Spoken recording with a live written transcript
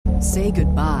Say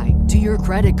goodbye to your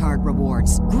credit card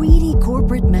rewards. Greedy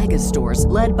corporate mega stores,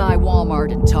 led by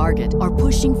Walmart and Target, are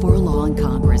pushing for a law in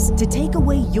Congress to take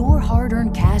away your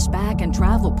hard-earned cash back and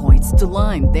travel points to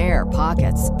line their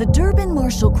pockets. The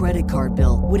Durbin-Marshall credit card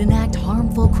bill would enact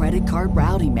harmful credit card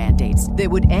routing mandates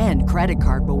that would end credit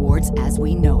card rewards as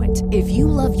we know it. If you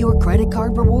love your credit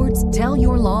card rewards, tell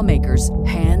your lawmakers,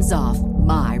 hands off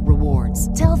my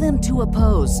rewards. Tell them to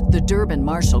oppose the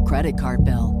Durbin-Marshall credit card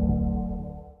bill.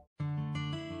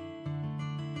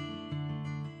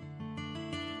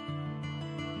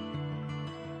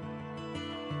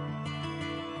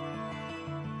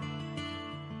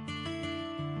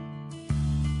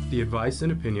 The advice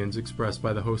and opinions expressed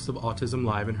by the host of Autism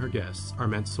Live and her guests are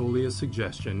meant solely as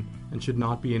suggestion and should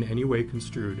not be in any way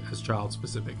construed as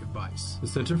child-specific advice. The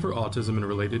Center for Autism and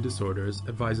Related Disorders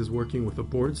advises working with a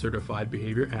board-certified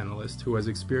behavior analyst who has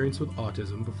experience with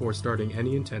autism before starting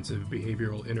any intensive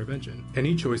behavioral intervention.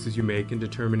 Any choices you make in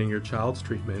determining your child's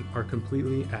treatment are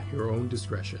completely at your own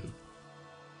discretion.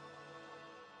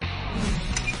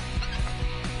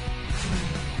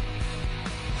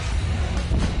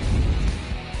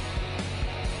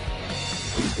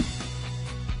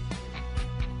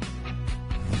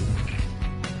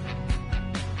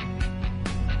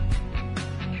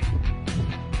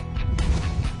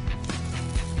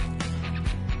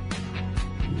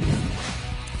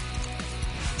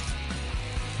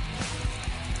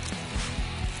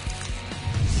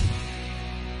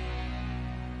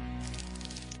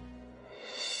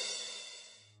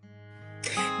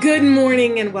 Good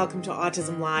morning and welcome to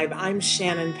Autism Live. I'm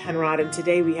Shannon Penrod, and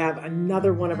today we have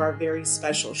another one of our very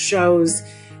special shows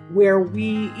where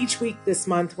each week this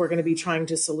month, we're going to be trying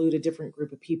to salute a different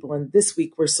group of people. And this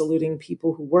week, we're saluting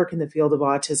people who work in the field of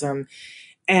autism.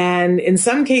 And in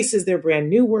some cases, they're brand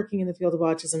new working in the field of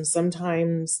autism.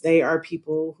 Sometimes they are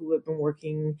people who have been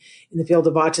working in the field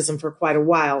of autism for quite a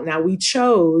while. Now,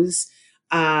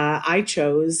 I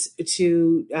chose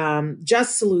to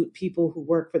just salute people who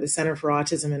work for the Center for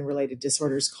Autism and Related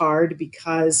Disorders, CARD,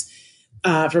 because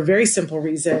for a very simple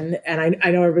reason. And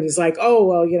I know everybody's like, oh,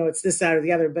 well, you know, it's this, that, or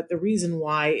the other. But the reason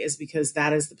why is because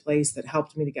that is the place that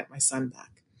helped me to get my son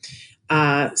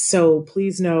back. So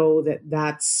please know that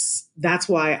that's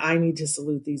why I need to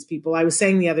salute these people. I was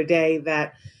saying the other day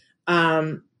that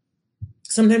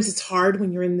sometimes it's hard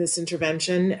when you're in this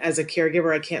intervention as a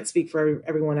caregiver. I can't speak for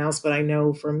everyone else, but I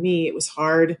know for me, it was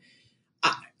hard.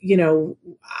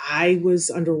 I was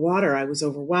underwater. I was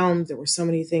overwhelmed. There were so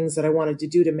many things that I wanted to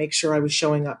do to make sure I was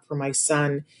showing up for my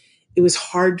son. It was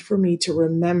hard for me to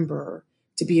remember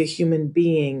to be a human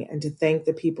being and to thank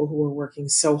the people who were working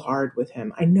so hard with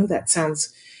him. I know that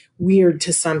sounds weird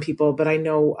to some people, but I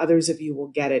know others of you will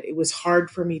get it. It was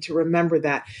hard for me to remember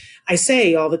that. I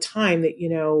say all the time that,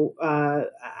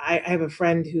 I have a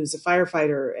friend who's a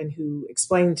firefighter and who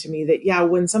explained to me that, yeah,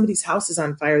 when somebody's house is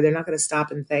on fire, they're not going to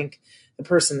stop and thank the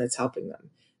person that's helping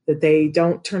them, that they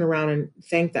don't turn around and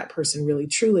thank that person really,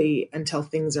 truly until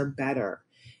things are better,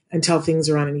 until things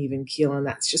are on an even keel. And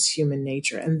that's just human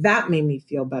nature. And that made me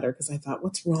feel better because I thought,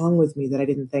 what's wrong with me that I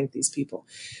didn't thank these people?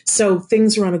 So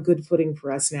things are on a good footing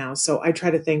for us now. So I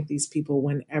try to thank these people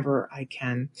whenever I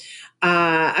can.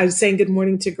 I was saying good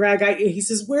morning to Greg. He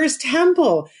says, where's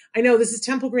Temple? I know this is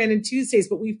Temple Grand and Tuesdays,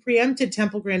 but we've preempted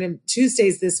Temple Grand and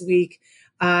Tuesdays this week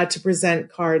to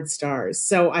present Card Stars.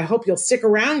 So I hope you'll stick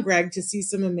around, Greg, to see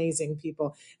some amazing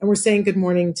people. And we're saying good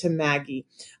morning to Maggie.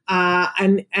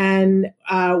 And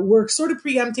we're sort of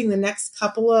preempting the next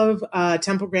couple of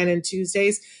Temple Grand and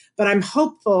Tuesdays, but I'm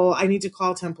hopeful. I need to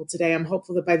call Temple today. I'm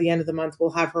hopeful that by the end of the month, we'll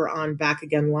have her on back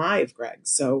again live, Greg.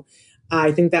 So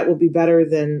I think that will be better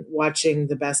than watching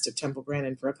the best of Temple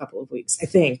Grandin for a couple of weeks. I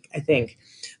think.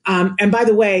 And by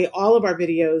the way, all of our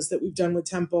videos that we've done with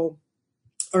Temple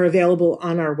are available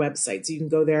on our website. So you can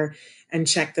go there and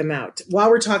check them out. While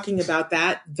we're talking about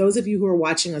that, those of you who are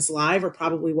watching us live are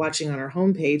probably watching on our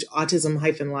homepage,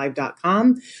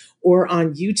 autism-live.com, or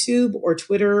on YouTube or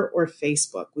Twitter or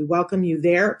Facebook. We welcome you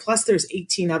there. Plus there's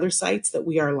 18 other sites that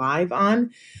we are live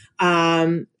on.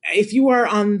 If you are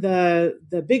on the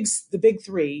big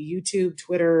three, YouTube,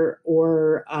 Twitter,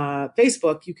 or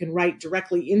Facebook, you can write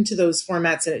directly into those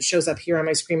formats and it shows up here on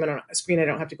my screen. I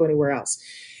don't have to go anywhere else.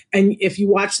 And if you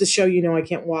watch the show, you know I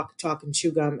can't walk, talk, and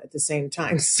chew gum at the same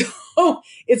time. So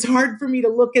it's hard for me to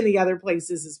look in the other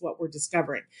places is what we're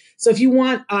discovering. So if you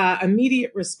want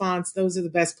immediate response, those are the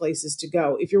best places to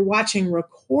go. If you're watching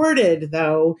recorded,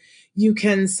 though, You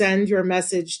can send your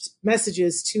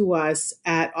messages to us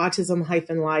at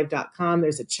autism-live.com.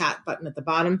 There's a chat button at the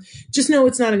bottom. Just know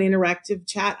it's not an interactive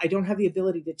chat. I don't have the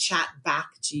ability to chat back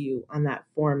to you on that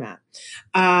format.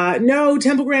 No,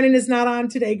 Temple Grandin is not on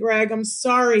today, Greg. I'm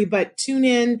sorry, but tune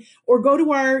in or go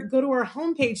to our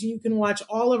homepage and you can watch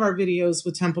all of our videos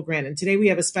with Temple Grandin. Today we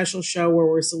have a special show where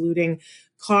we're saluting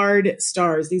CARD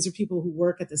stars. These are people who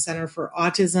work at the Center for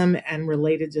Autism and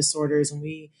Related Disorders, and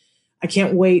I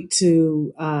can't wait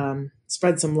to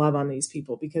spread some love on these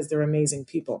people because they're amazing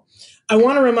people. I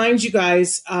want to remind you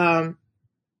guys that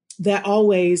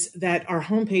our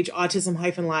homepage,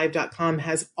 autism-live.com,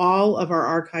 has all of our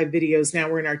archive videos. Now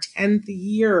we're in our 10th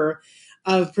year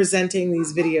of presenting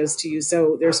these videos to you.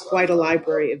 So there's quite a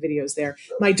library of videos there.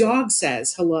 My dog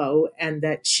says hello and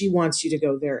that she wants you to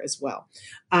go there as well.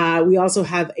 We also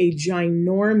have a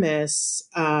ginormous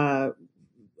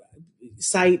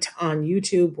site on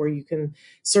YouTube where you can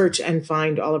search and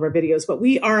find all of our videos. But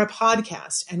we are a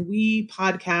podcast, and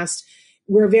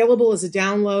we're available as a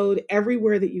download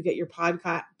everywhere that you get your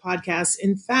podcasts.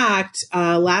 In fact,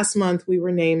 last month we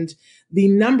were named the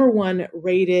 #1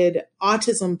 rated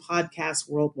autism podcast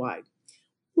worldwide.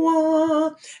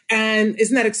 Wah! And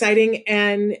isn't that exciting?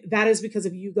 And that is because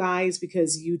of you guys,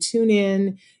 because you tune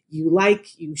in, you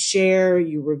like, you share,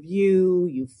 you review,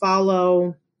 you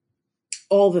follow,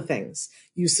 all the things.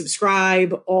 You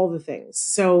subscribe, all the things.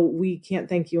 So we can't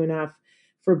thank you enough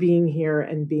for being here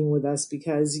and being with us,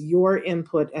 because your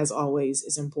input, as always,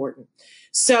 is important.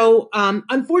 So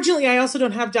unfortunately, I also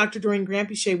don't have Dr. Doreen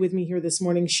Granpeesheh with me here this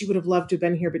morning. She would have loved to have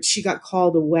been here, but she got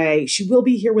called away. She will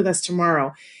be here with us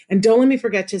tomorrow. And don't let me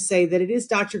forget to say that it is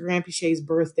Dr. Granpeesheh's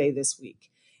birthday this week.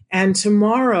 And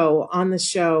tomorrow on the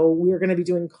show, we're going to be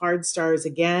doing Card Stars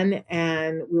again,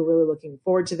 and we're really looking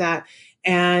forward to that.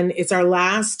 And it's our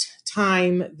last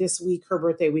time this week, her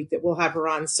birthday week, that we'll have her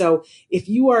on. So if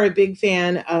you are a big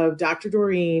fan of Dr.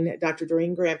 Doreen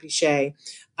Granpeesheh,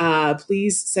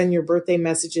 please send your birthday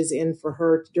messages in for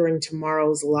her during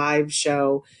tomorrow's live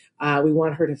show. We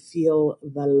want her to feel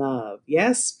the love.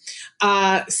 Yes.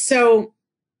 So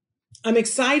I'm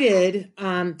excited.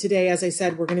 Today, as I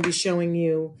said, we're going to be showing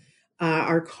you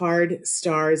our Card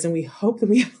Stars, and we hope that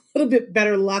we have a little bit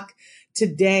better luck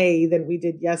today than we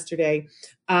did yesterday.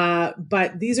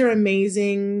 But these are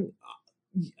amazing,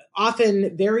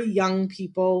 often very young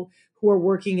people who are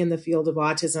working in the field of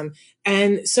autism.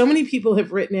 And so many people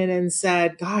have written in and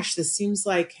said, gosh, this seems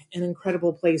like an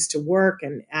incredible place to work,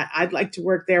 and I'd like to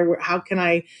work there. How can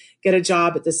I get a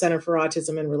job at the Center for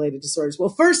Autism and Related Disorders? Well,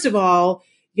 first of all,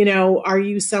 are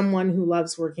you someone who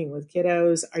loves working with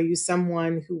kiddos? Are you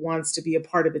someone who wants to be a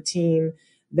part of a team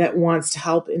that wants to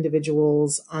help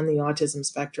individuals on the autism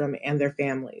spectrum and their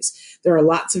families? There are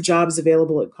lots of jobs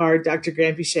available at CARD. Dr.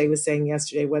 Granpeesheh was saying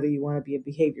yesterday, whether you want to be a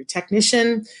behavior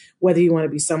technician, whether you want to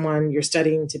be someone you're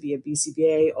studying to be a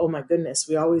BCBA. Oh my goodness,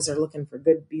 we always are looking for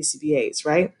good BCBAs,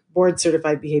 right? Board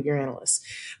certified behavior analysts.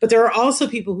 But there are also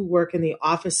people who work in the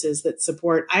offices that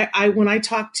support. When I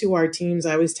talk to our teams,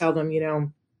 I always tell them,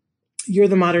 you're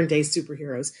the modern day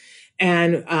superheroes.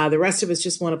 And the rest of us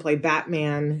just want to play play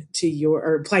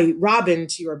Robin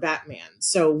to your Batman.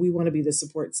 So we want to be the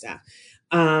support staff.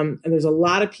 And there's a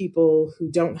lot of people who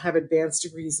don't have advanced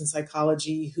degrees in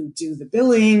psychology who do the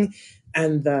billing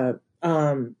and the,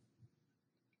 all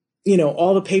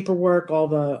the paperwork, all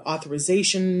the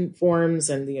authorization forms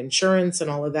and the insurance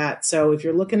and all of that. So if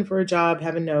you're looking for a job,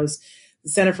 heaven knows the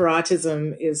Center for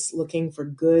Autism is looking for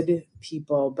good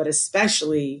people, but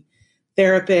especially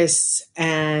therapists,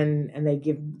 and they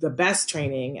give the best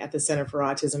training at the Center for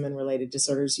Autism and Related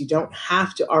Disorders. You don't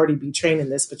have to already be trained in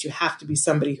this, but you have to be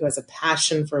somebody who has a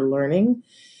passion for learning.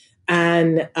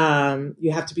 And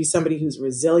you have to be somebody who's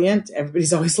resilient.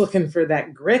 Everybody's always looking for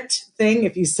that grit thing.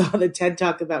 If you saw the TED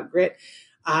Talk about grit,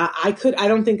 I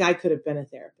don't think I could have been a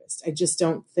therapist. I just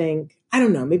don't think, I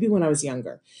don't know, maybe when I was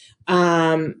younger.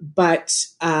 But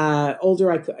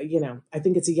older, I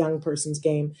think it's a young person's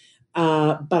game.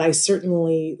 But I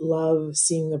certainly love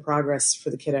seeing the progress for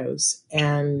the kiddos.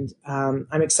 And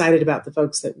I'm excited about the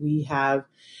folks that we have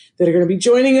that are going to be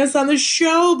joining us on the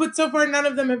show. But so far, none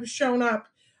of them have shown up.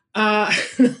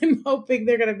 I'm hoping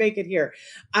they're going to make it here.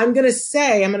 I'm going to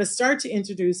start to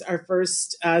introduce our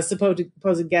first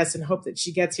supposed guest and hope that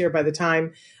she gets here by the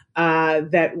time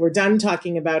that we're done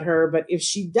talking about her. But if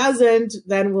she doesn't,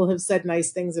 then we'll have said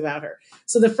nice things about her.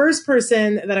 So the first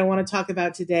person that I want to talk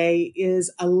about today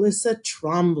is Alyssa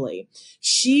Trombley.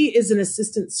 She is an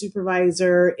assistant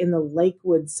supervisor in the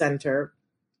Lakewood Center.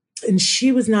 and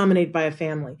she was nominated by a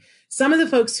family. Some of the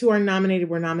folks who are nominated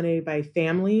were nominated by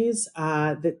families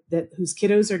that whose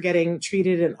kiddos are getting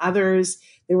treated, and others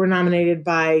they were nominated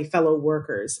by fellow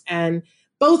workers. And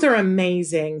both are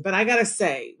amazing. But I gotta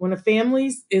say, when a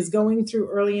family is going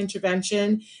through early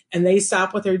intervention and they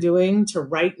stop what they're doing to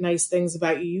write nice things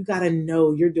about you, you gotta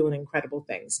know you're doing incredible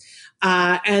things.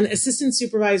 And assistant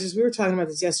supervisors, we were talking about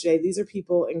this yesterday. These are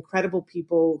people, incredible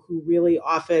people who really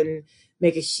often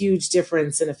make a huge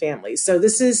difference in a family. So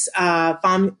this is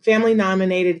family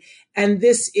nominated, and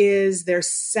this is their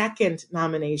second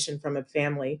nomination from a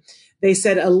family. They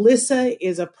said Alyssa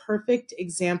is a perfect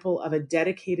example of a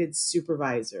dedicated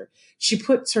supervisor. She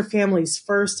puts her families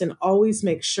first and always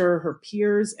makes sure her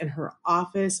peers and her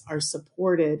office are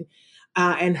supported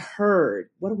and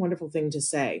heard. What a wonderful thing to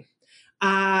say.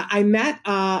 I met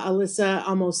Alyssa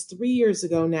almost 3 years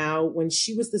ago now when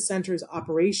she was the center's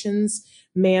operations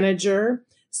manager.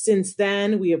 Since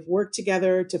then, we have worked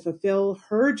together to fulfill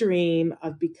her dream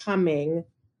of becoming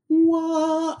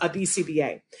a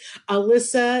BCBA.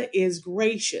 Alyssa is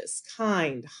gracious,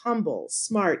 kind, humble,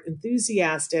 smart,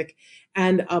 enthusiastic,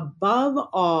 and above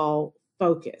all,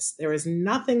 focused. There is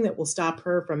nothing that will stop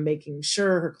her from making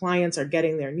sure her clients are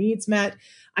getting their needs met.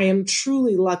 I am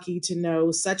truly lucky to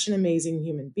know such an amazing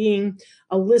human being.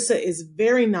 Alyssa is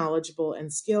very knowledgeable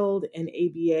and skilled in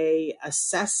ABA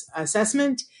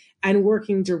assessment and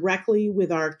working directly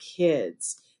with our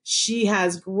kids. She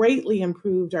has greatly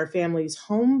improved our family's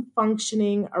home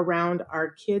functioning around our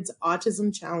kids'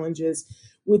 autism challenges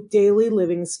with daily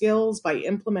living skills by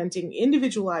implementing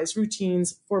individualized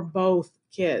routines for both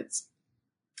kids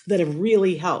that have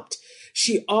really helped.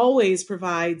 She always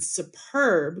provides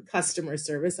superb customer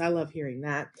service. I love hearing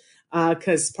that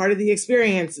because part of the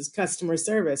experience is customer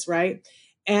service, right?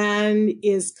 And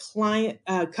is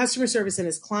customer service and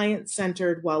is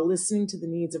client-centered while listening to the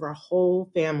needs of our whole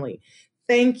family.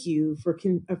 Thank you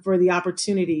for the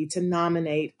opportunity to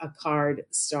nominate a card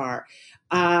star.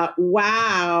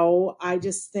 Wow. I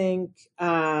just think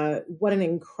what an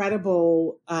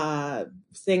incredible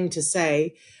thing to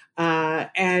say.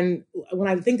 And when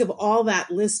I think of all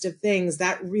that list of things,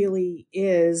 that really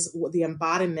is the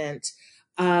embodiment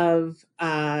of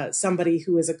somebody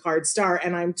who is a card star.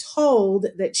 And I'm told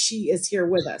that she is here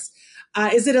with us.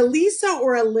 Is it Elisa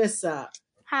or Alyssa?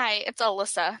 Hi, it's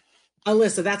Alyssa.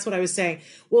 Alyssa, that's what I was saying.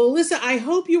 Well, Alyssa, I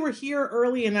hope you were here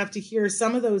early enough to hear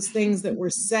some of those things that were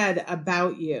said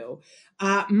about you.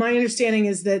 My understanding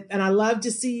is that, and I love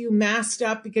to see you masked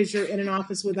up because you're in an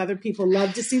office with other people,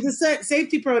 love to see the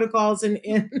safety protocols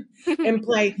in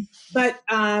play. But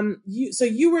so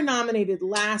you were nominated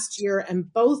last year,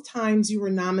 and both times you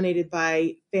were nominated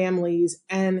by families.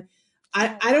 And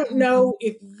I don't know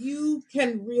if you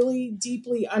can really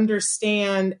deeply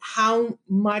understand how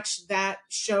much that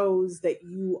shows that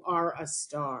you are a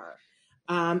star.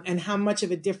 And how much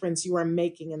of a difference you are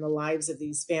making in the lives of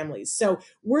these families. So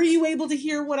were you able to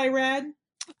hear what I read?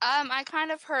 I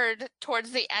kind of heard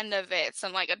towards the end of it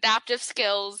some like adaptive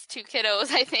skills to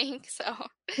kiddos, I think. So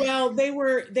well, they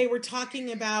were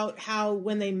talking about how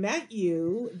when they met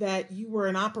you that you were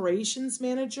an operations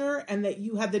manager and that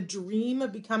you had the dream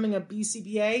of becoming a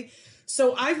BCBA.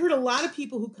 So I've heard a lot of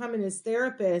people who come in as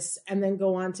therapists and then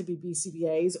go on to be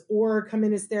BCBAs or come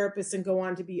in as therapists and go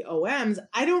on to be OMs.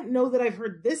 I don't know that I've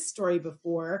heard this story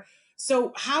before.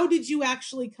 So how did you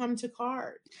actually come to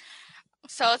CARD?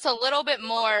 So it's a little bit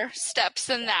more steps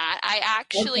than that. I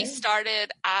actually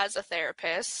started as a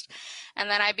therapist, and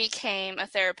then I became a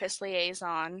therapist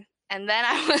liaison, and then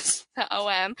I was the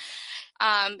OM.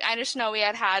 I just know we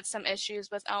had some issues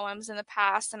with OMs in the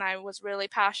past, and I was really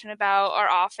passionate about our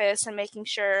office and making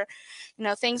sure,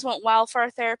 things went well for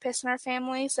our therapists and our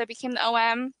family. So I became the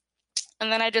OM,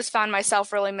 and then I just found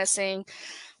myself really missing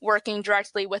working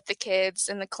directly with the kids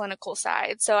in the clinical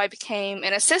side. So I became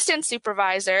an assistant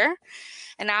supervisor,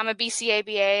 and now I'm a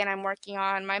BCABA, and I'm working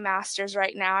on my master's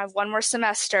right now. I have one more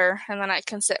semester, and then I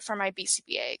can sit for my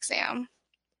BCBA exam.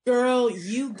 Girl,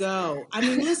 you go. I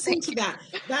mean, listen to that.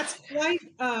 That's quite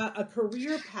a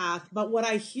career path. But what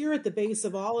I hear at the base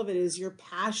of all of it is your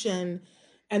passion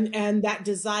and that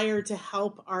desire to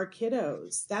help our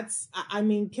kiddos. I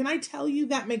mean, can I tell you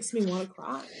that makes me want to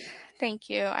cry? Thank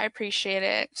you. I appreciate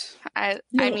it. I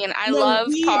love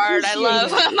CARD. I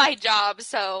love my job.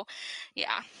 So,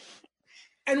 yeah.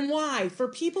 And why? For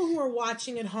people who are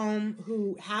watching at home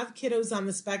who have kiddos on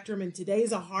the spectrum and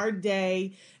today's a hard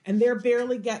day and they're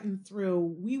barely getting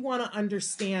through, we want to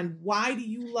understand, why do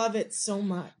you love it so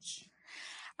much?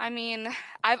 I mean,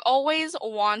 I've always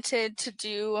wanted to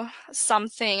do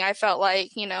something I felt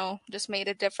like, just made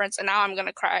a difference. And now I'm going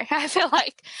to cry. I feel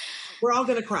like we're all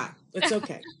going to cry. It's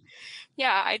okay.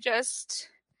 yeah, I just,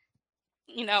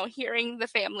 hearing the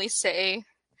family say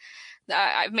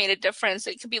that I've made a difference.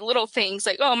 It could be little things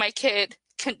like, oh, my kid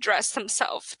can dress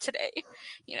himself today,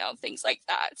 things like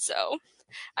that. So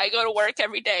I go to work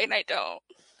every day and I don't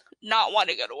not want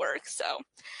to go to work. So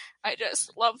I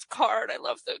just love CARD. I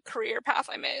love the career path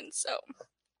I'm in. So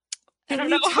I don't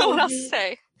know what else to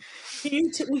say.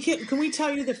 Can we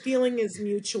tell you the feeling is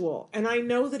mutual? And I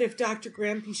know that if Dr.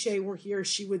 Graham-Piché were here,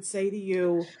 she would say to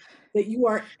you that you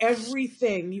are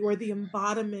everything. You are the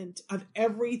embodiment of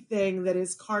everything that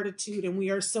is Carditude. And we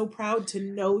are so proud to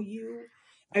know you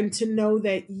and to know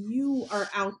that you are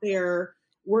out there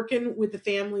working with the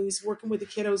families, working with the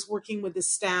kiddos, working with the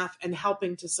staff, and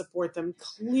helping to support them.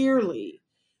 Clearly,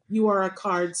 you are a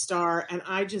CARD star. And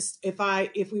I just,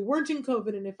 if we weren't in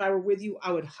COVID and if I were with you,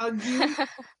 I would hug you.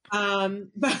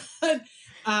 But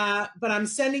I'm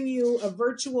sending you a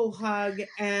virtual hug,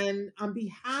 and on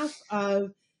behalf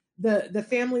of the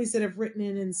families that have written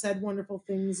in and said wonderful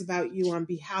things about you, on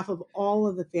behalf of all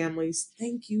of the families,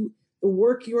 thank you. The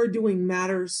work you're doing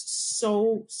matters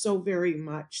so, so very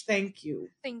much. Thank you.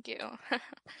 Thank you.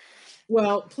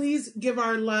 Well, please give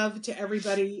our love to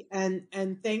everybody, and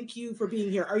thank you for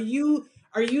being here. Are you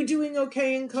doing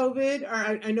okay in COVID?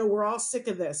 Or I know we're all sick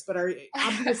of this, but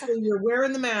obviously you're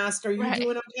wearing the mask. Are you Right.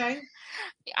 doing okay?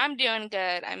 I'm doing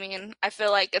good. I mean, I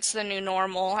feel like it's the new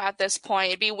normal at this point.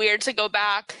 It'd be weird to go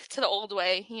back to the old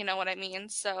way, you know what I mean?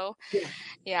 So,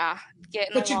 yeah,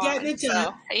 but you're getting it done.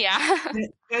 So, yeah.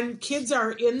 And kids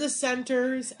are in the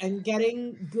centers and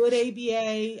getting good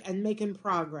ABA and making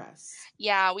progress.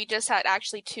 Yeah, we just had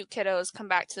actually 2 kiddos come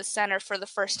back to the center for the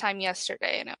first time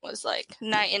yesterday, and it was like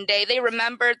night and day. They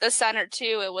remembered the center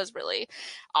too. It was really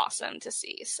awesome to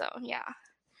see. So, yeah.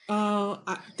 Oh,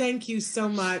 thank you so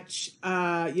much.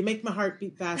 You make my heart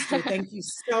beat faster. Thank you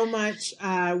so much.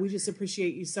 We just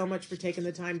appreciate you so much for taking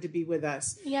the time to be with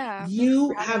us. Yeah.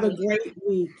 You have a great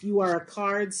week. You are a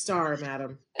CARD star,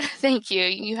 madam. Thank you.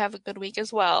 You have a good week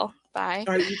as well. Bye.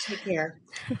 All right, you take care.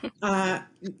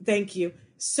 Thank you.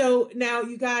 So now,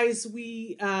 you guys,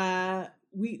 we have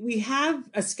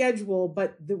a schedule,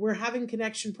 but we're having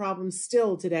connection problems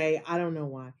still today. I don't know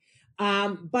why.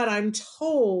 But I'm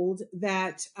told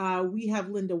that we have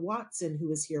Linda Watson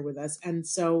who is here with us. And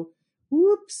so,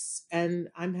 whoops, and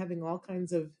I'm having all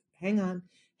kinds of, hang on,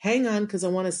 because I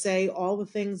want to say all the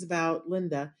things about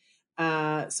Linda.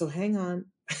 So hang on.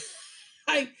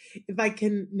 If I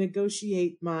can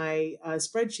negotiate my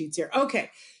spreadsheets here. Okay,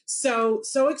 so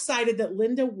excited that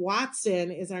Linda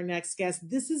Watson is our next guest.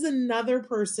 This is another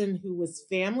person who was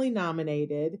family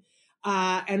nominated.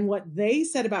 And what they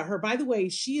said about her, by the way,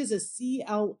 she is a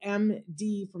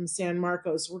CLMD from San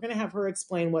Marcos. We're going to have her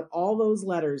explain what all those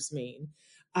letters mean.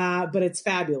 But it's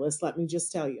fabulous. Let me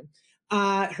just tell you.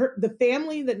 The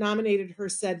family that nominated her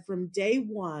said from day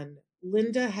one,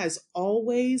 Linda has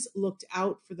always looked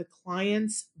out for the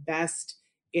client's best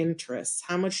interests.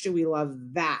 How much do we love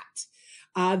that?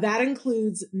 That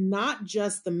includes not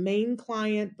just the main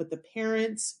client, but the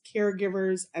parents,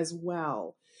 caregivers as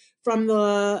well. From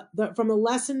the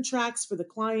lesson tracks for the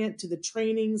client to the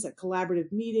trainings at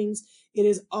collaborative meetings, it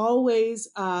is always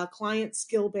client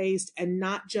skill-based and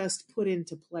not just put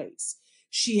into place.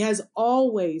 She has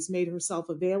always made herself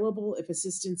available if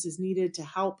assistance is needed to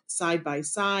help side by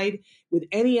side with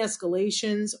any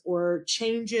escalations or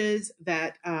changes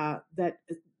that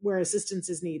where assistance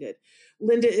is needed.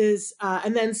 Linda is,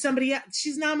 and then somebody else,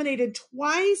 she's nominated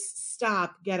twice.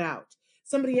 Stop, get out.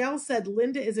 Somebody else said,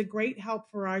 Linda is a great help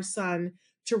for our son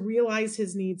to realize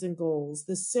his needs and goals.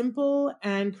 The simple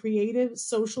and creative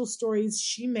social stories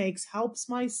she makes helps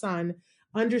my son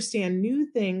understand new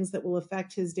things that will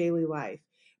affect his daily life.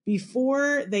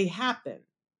 Before they happen,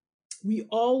 we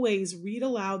always read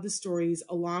aloud the stories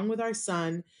along with our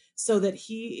son so that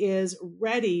he is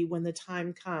ready when the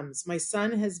time comes. My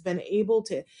son has been able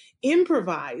to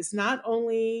improvise,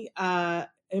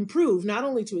 improve not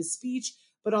only to his speech,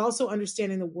 but also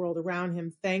understanding the world around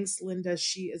him. Thanks, Linda.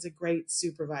 She is a great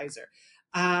supervisor.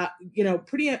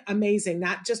 Pretty amazing.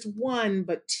 Not just one,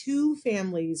 but 2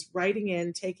 families writing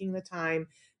in, taking the time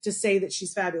to say that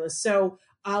she's fabulous. So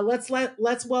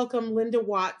let's welcome Linda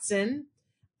Watson.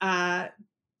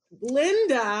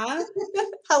 Linda.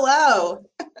 Hello.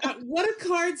 What a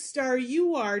CARD star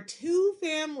you are. 2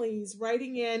 families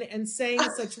writing in and saying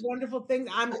such wonderful things.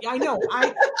 I know.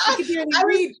 I could barely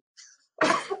read.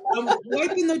 I'm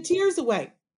wiping the tears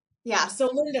away. Yeah.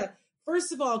 So Linda,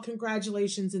 first of all,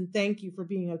 congratulations and thank you for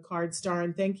being a CARD star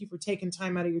and thank you for taking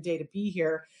time out of your day to be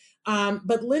here.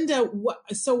 But Linda, what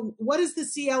is the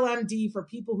CLMD for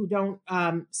people who don't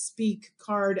speak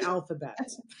CARD alphabet?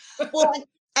 Well,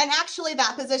 And actually,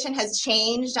 that position has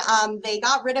changed. They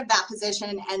got rid of that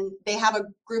position and they have a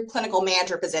group clinical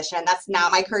manager position. That's now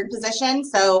my current position.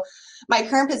 So my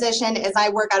current position is I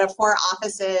work out of 4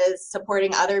 offices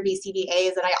supporting other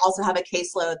BCBAs, and I also have a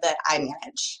caseload that I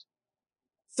manage.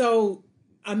 So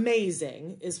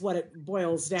amazing is what it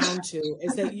boils down to,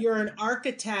 is that you're an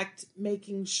architect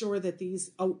making sure that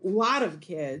a lot of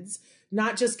kids,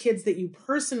 not just kids that you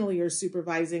personally are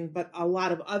supervising, but a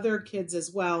lot of other kids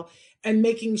as well, and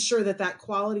making sure that that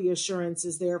quality assurance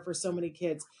is there for so many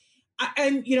kids.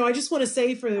 And, I just want to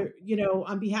say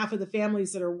on behalf of the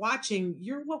families that are watching,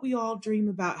 you're what we all dream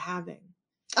about having,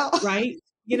 right?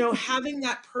 Having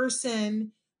that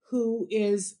person who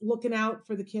is looking out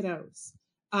for the kiddos,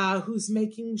 who's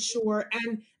making sure,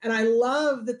 and I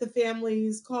love that the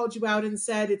families called you out and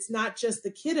said, it's not just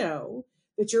the kiddo,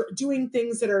 that you're doing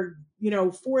things that are,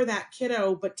 for that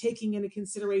kiddo, but taking into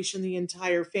consideration the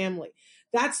entire family.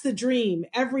 That's the dream.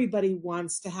 Everybody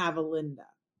wants to have a Linda.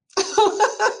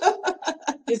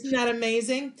 Isn't that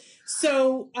amazing?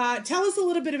 So tell us a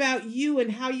little bit about you and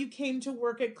how you came to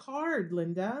work at CARD,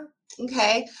 Linda.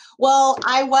 Okay. Well,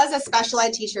 I was a special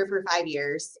ed teacher for 5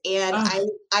 years, and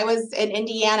I was in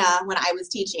Indiana when I was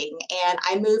teaching, and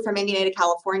I moved from Indiana to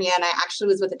California, and I actually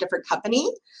was with a different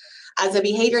company as a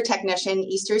behavior technician,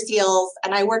 Easter Seals,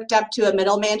 and I worked up to a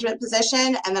middle management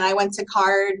position, and then I went to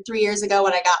CARD 3 years ago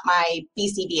when I got my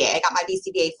BCBA. I got my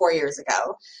BCBA 4 years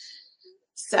ago.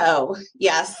 So,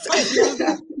 yes.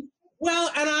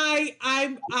 Well, and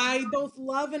I both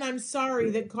love and I'm sorry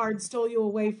that CARD stole you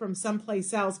away from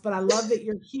someplace else, but I love that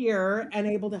you're here and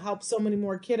able to help so many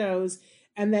more kiddos,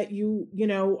 and that you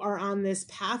are on this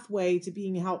pathway to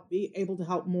be able to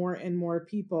help more and more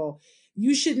people.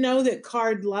 You should know that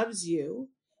CARD loves you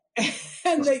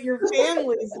and that your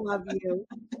families love you.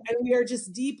 And we are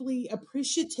just deeply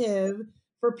appreciative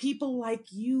for people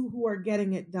like you who are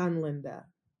getting it done, Linda.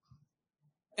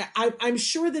 I'm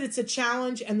sure that it's a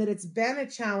challenge and that it's been a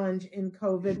challenge in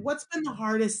COVID. What's been the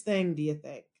hardest thing, do you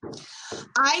think?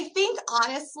 I think,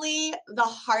 honestly, the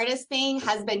hardest thing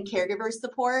has been caregiver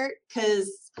support, because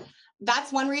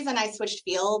that's one reason I switched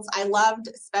fields. I loved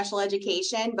special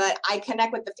education, but I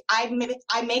connect with I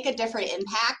make a different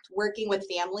impact working with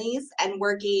families and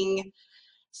working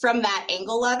from that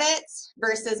angle of it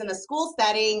versus in a school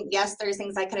setting. Yes, there's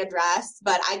things I could address,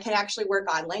 but I can actually work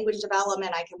on language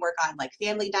development. I can work on like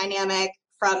family dynamic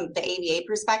from the ABA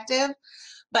perspective.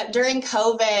 But during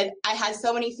COVID, I had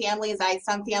so many families. I had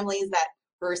some families that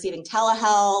were receiving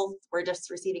telehealth, were just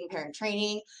receiving parent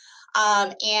training.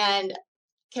 And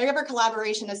caregiver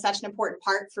collaboration is such an important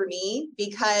part for me,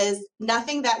 because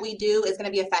nothing that we do is going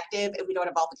to be effective if we don't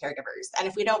involve the caregivers. And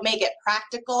if we don't make it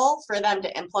practical for them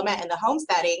to implement in the home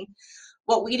setting,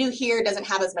 what we do here doesn't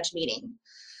have as much meaning.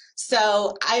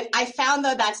 So I found,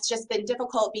 though, that's just been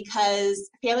difficult because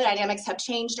family dynamics have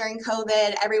changed during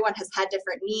COVID. Everyone has had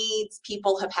different needs.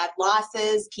 People have had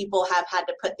losses. People have had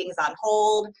to put things on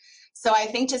hold. So I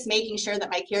think just making sure that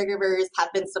my caregivers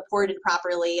have been supported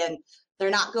properly and they're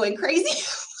not going crazy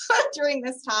during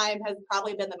this time has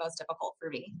probably been the most difficult for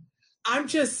me. I'm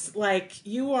just like,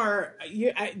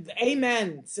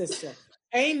 amen, sister.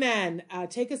 Amen.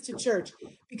 Take us to church,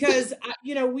 because,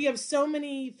 we have so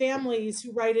many families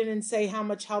who write in and say how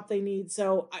much help they need.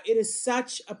 So it is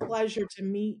such a pleasure to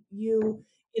meet you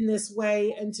in this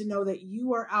way and to know that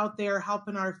you are out there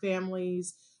helping our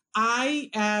families. I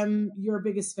am your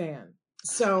biggest fan.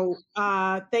 So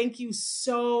thank you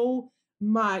so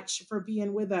much for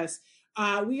being with us.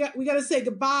 We got to say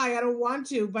goodbye. I don't want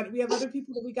to, but we have other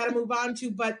people that we got to move on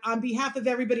to. But on behalf of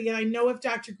everybody, and I know if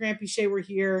Dr. Grant-Pichet were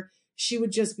here, she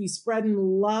would just be spreading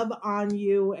love on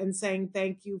you and saying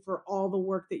thank you for all the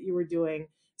work that you were doing.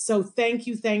 So thank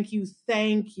you, thank you,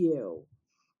 thank you.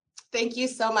 Thank you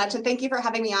so much. And thank you for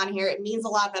having me on here. It means a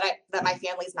lot that my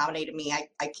family's nominated me.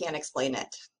 I can't explain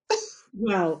it.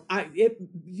 Well,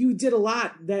 you did a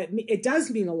lot. That it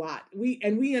does mean a lot.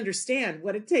 We understand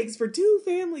what it takes for 2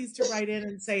 families to write in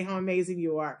and say how amazing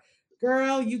you are.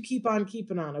 Girl, you keep on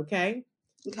keeping on, okay?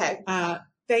 Okay.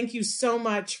 Thank you so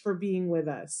much for being with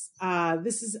us.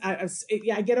 This is,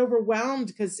 I get overwhelmed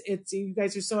because you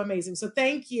guys are so amazing. So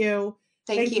thank you.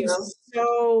 Thank you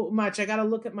so much. I got to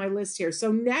look at my list here.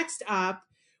 So next up,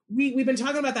 we've been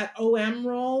talking about that OM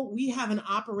role. We have an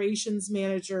operations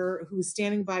manager who's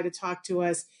standing by to talk to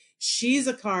us. She's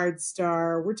a CARD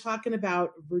star. We're talking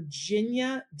about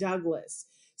Virginia Douglas.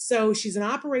 So she's an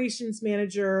operations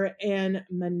manager in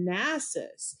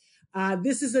Manassas.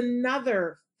 This is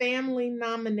another family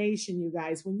nomination, you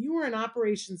guys. When you are an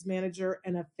operations manager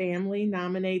and a family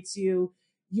nominates you,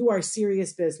 you are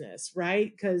serious business,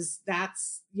 right? Because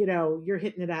that's, you're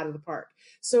hitting it out of the park.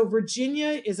 So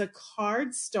Virginia is a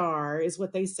card star, is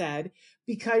what they said,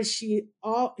 because she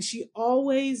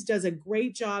always does a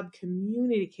great job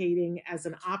communicating as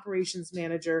an operations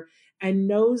manager and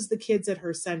knows the kids at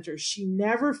her center. She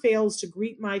never fails to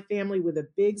greet my family with a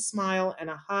big smile and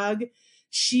a hug.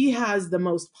 She has the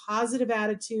most positive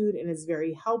attitude and is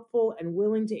very helpful and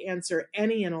willing to answer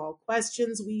any and all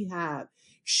questions we have.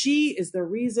 She is the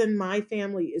reason my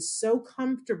family is so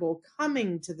comfortable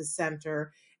coming to the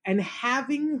center, and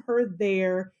having her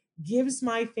there gives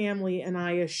my family and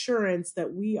I assurance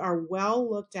that we are well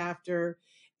looked after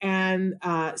and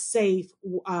safe,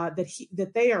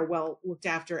 that they are well looked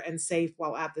after and safe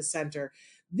while at the center.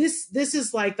 This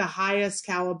is like the highest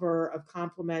caliber of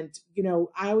compliment.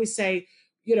 I always say,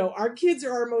 our kids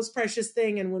are our most precious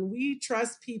thing. And when we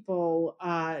trust people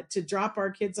to drop our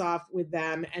kids off with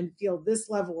them and feel this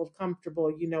level of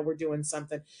comfortable, we're doing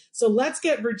something. So let's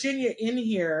get Virginia in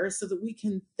here so that we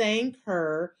can thank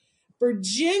her.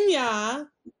 Virginia,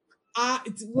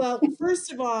 well,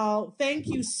 first of all, thank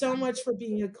you so much for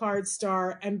being a card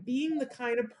star and being the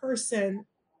kind of person,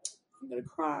 I'm going to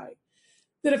cry,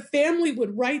 that a family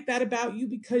would write that about you,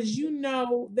 because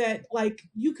that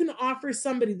you can offer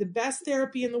somebody the best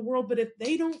therapy in the world, but if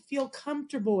they don't feel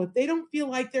comfortable, if they don't feel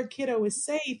like their kiddo is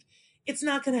safe, it's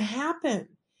not going to happen.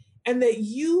 And that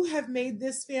you have made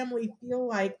this family feel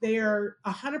like they are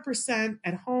 100%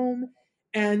 at home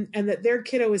and that their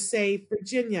kiddo is safe.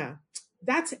 Virginia,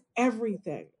 that's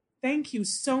everything. Thank you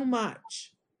so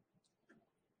much.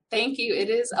 Thank you. It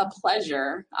is a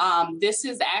pleasure. This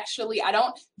is actually, I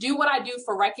don't do what I do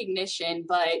for recognition,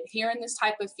 but hearing this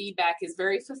type of feedback is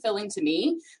very fulfilling to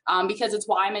me because it's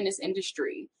why I'm in this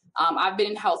industry. I've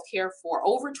been in healthcare for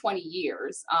over 20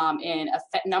 years in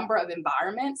a number of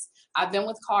environments. I've been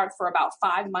with CARD for about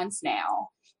 5 months now.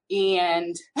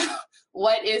 And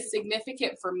what is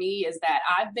significant for me is that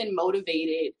I've been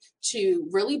motivated to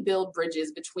really build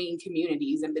bridges between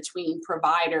communities and between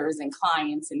providers and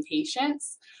clients and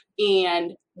patients.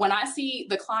 And when I see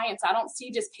the clients, I don't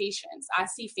see just patients, I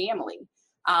see family.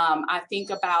 I think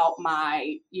about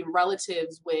my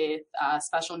relatives with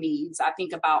special needs. I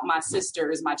think about my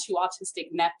sisters, my 2 autistic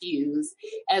nephews,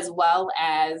 as well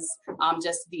as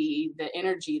just the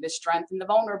energy, the strength, and the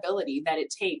vulnerability that it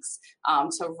takes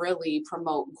to really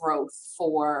promote growth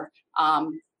for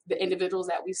the individuals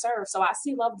that we serve. So I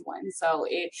see loved ones. So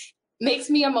it makes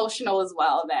me emotional as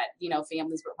well that,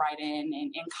 families would write in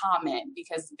and comment,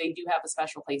 because they do have a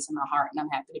special place in my heart, and I'm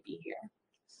happy to be here.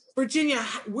 Virginia,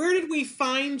 where did we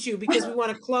find you? Because we want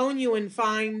to clone you and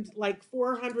find like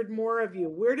 400 more of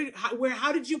you.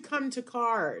 How did you come to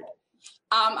CARD?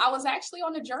 I was actually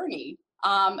on a journey.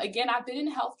 Again, I've been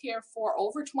in healthcare for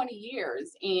over 20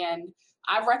 years, and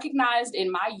I recognized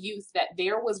in my youth that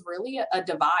there was really a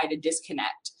divide, a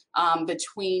disconnect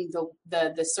between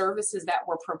the services that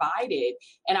were provided.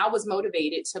 And I was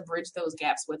motivated to bridge those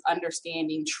gaps with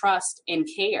understanding, trust, and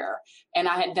care. And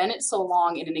I had done it so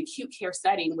long in an acute care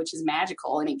setting, which is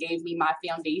magical, and it gave me my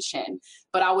foundation.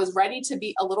 But I was ready to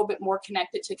be a little bit more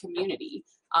connected to community.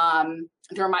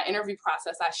 During my interview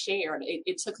process, I shared,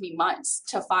 it took me months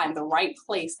to find the right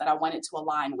place that I wanted to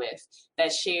align with,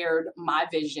 that shared my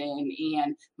vision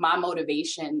and my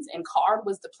motivations. And CARD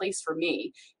was the place for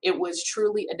me. It was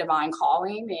truly a divine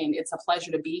calling, and it's a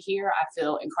pleasure to be here. I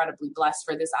feel incredibly blessed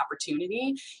for this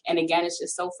opportunity. And again, it's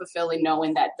just so fulfilling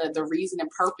knowing that the reason and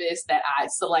purpose that I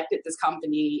selected this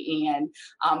company and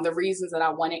the reasons that I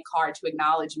wanted CARD to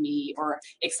acknowledge me or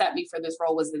accept me for this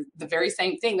role was the very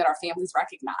same thing that our families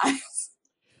recognize.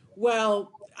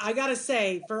 Well, I got to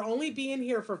say, for only being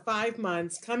here for 5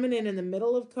 months, coming in the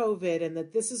middle of COVID, and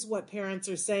that this is what parents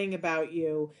are saying about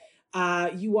you,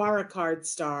 you are a CARD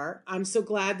star. I'm so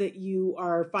glad that you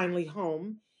are finally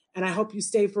home, and I hope you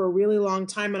stay for a really long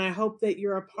time. And I hope that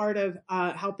you're a part of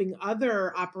helping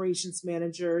other operations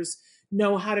managers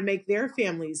know how to make their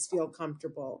families feel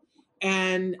comfortable.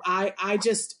 And I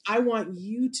want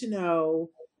you to know,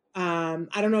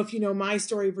 I don't know if you know my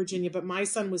story, Virginia, but my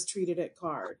son was treated at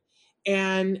CARD.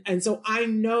 And so I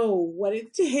know what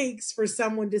it takes for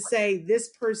someone to say, this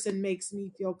person makes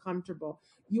me feel comfortable.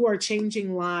 You are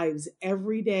changing lives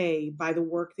every day by the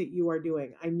work that you are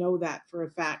doing. I know that for a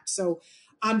fact. So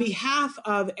on behalf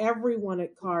of everyone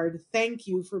at CARD, thank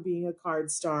you for being a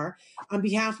CARD star. On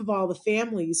behalf of all the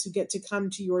families who get to come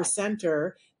to your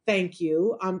center, thank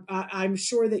you. I'm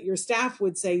sure that your staff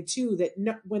would say too,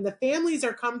 that when the families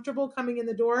are comfortable coming in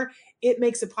the door, it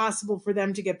makes it possible for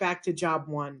them to get back to job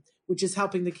one, which is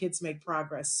helping the kids make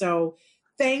progress. So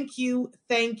thank you,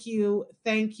 thank you,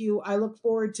 thank you. I look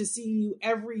forward to seeing you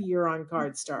every year on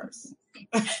Card Stars.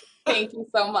 Thank you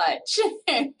so much.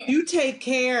 You take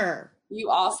care.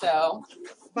 You also.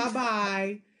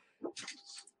 Bye-bye.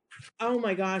 Oh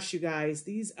my gosh, you guys,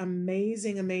 these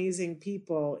amazing, amazing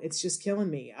people. It's just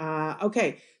killing me.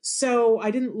 Okay, so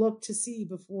I didn't look to see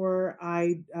before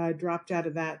I dropped out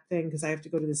of that thing because I have to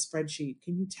go to this spreadsheet.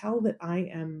 Can you tell that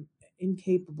I am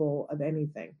incapable of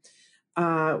anything?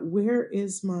 Where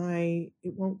is my,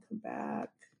 it won't come back.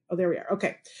 Oh, there we are.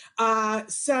 Okay.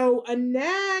 So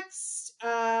next,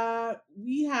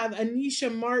 we have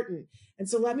Anisha Martin. And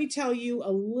so let me tell you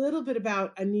a little bit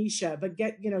about Anisha, but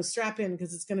strap in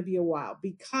because it's going to be a while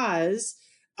because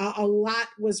a lot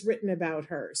was written about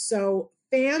her. So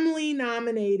family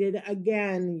nominated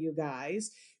again, you guys.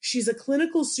 She's a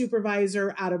clinical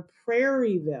supervisor out of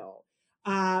Prairieville.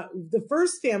 The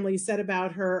first family said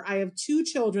about her, I have 2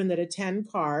 children that attend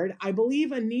CARD. I believe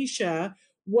Anisha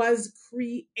was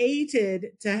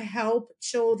created to help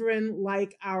children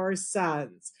like our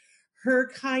sons. Her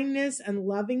kindness and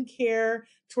loving care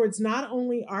towards not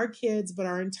only our kids, but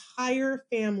our entire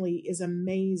family is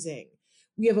amazing.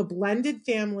 We have a blended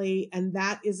family, and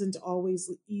that isn't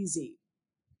always easy.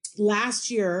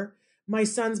 Last year, my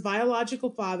son's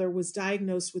biological father was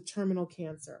diagnosed with terminal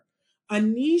cancer.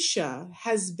 Anisha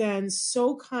has been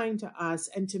so kind to us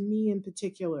and to me in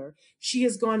particular. She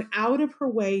has gone out of her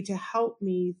way to help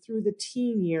me through the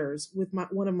teen years with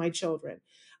one of my children.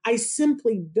 I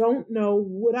simply don't know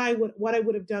what I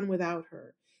would have done without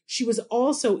her. She was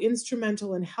also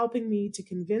instrumental in helping me to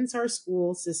convince our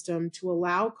school system to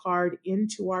allow CARD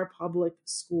into our public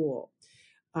school.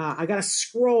 I got to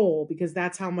scroll because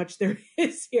that's how much there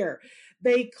is here.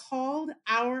 They called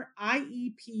our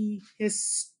IEP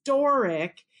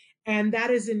historic, and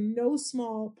that is in no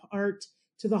small part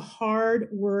to the hard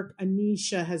work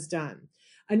Anisha has done.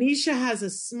 Anisha has a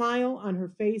smile on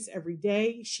her face every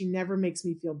day. She never makes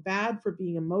me feel bad for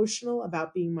being emotional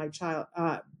about my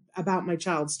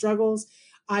child's struggles.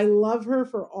 I love her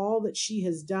for all that she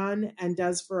has done and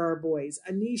does for our boys.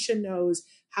 Anisha knows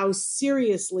how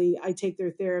seriously I take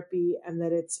their therapy and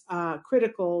that it's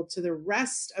critical to the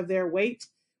rest of their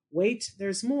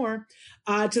there's more,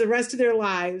 to the rest of their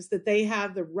lives, that they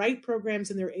have the right programs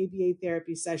in their ABA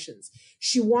therapy sessions.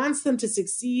 She wants them to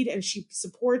succeed, and she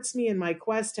supports me in my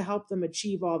quest to help them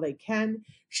achieve all they can.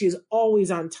 She is always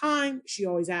on time. She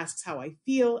always asks how I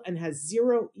feel and has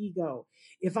zero ego.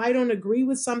 If I don't agree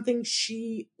with something,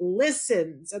 she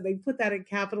listens, and they put that in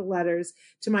capital letters,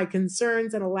 to my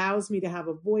concerns and allows me to have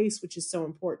a voice, which is so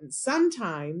important.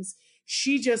 Sometimes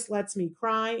she just lets me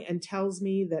cry and tells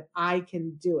me that I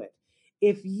can do it.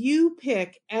 If you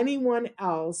pick anyone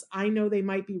else, I know they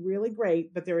might be really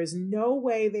great, but there is no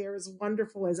way they are as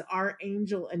wonderful as our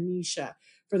angel Anisha.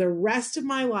 For the rest of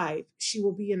my life, she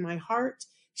will be in my heart.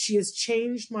 She has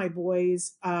changed my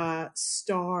boys'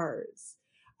 stars.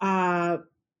 I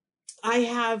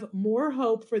have more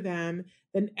hope for them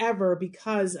than ever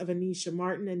because of Anisha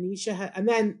Martin. And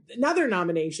then another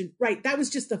nomination. Right, that was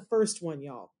just the first one,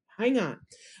 y'all. Hang on.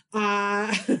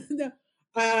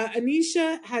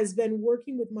 Anisha has been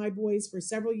working with my boys for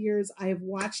several years. I have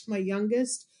watched my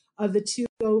youngest of the 2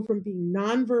 go from being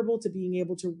nonverbal to being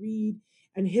able to read,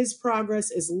 and his progress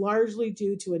is largely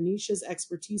due to Anisha's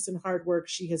expertise and hard work.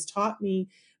 She has taught me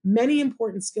many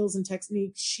important skills and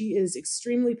techniques. She is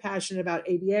extremely passionate about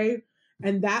ABA,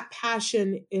 and that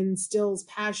passion instills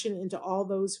passion into all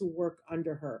those who work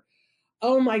under her.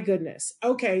 Oh my goodness.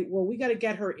 Okay, well, we got to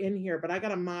get her in here, but I got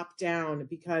to mop down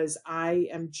because I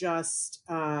am just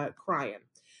crying.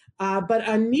 But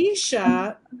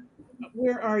Anisha,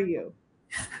 where are you?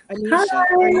 Anisha,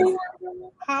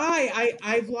 hi. Hi,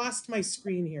 I've lost my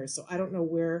screen here, so I don't know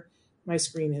where my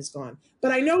screen has gone.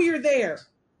 But I know you're there.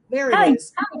 There it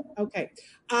is. Okay.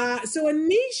 So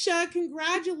Anisha,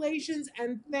 congratulations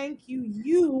and thank you.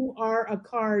 You are a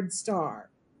CARD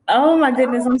star. Oh my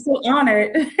goodness, I'm so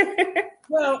honored.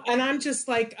 Well, and I'm just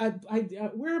like,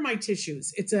 where are my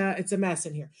tissues? It's a mess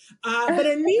in here. But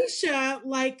Anisha,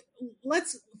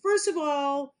 let's first of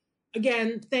all,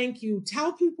 again, thank you.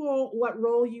 Tell people what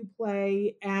role you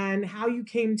play and how you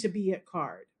came to be at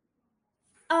CARD.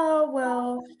 Oh,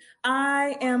 well,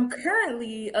 I am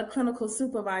currently a clinical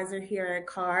supervisor here at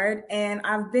CARD, and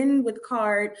I've been with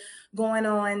CARD going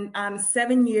on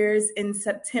 7 years in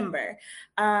September.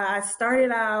 I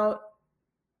started out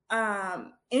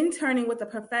interning with a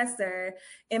professor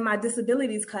in my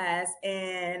disabilities class,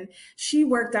 and she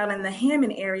worked out in the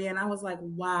Hammond area, and I was like,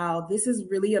 wow, this is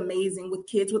really amazing with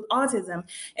kids with autism.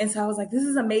 And so I was like, this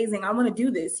is amazing. I want to do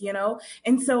this,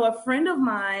 And so a friend of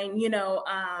mine,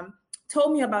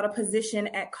 told me about a position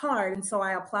at Card. And so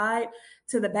I applied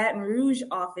to the Baton Rouge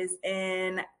office,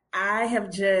 and I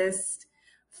have just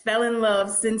fell in love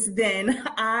since then.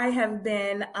 I've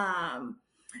been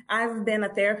a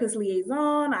therapist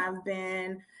liaison. I've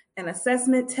been an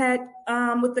assessment tech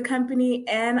with the company,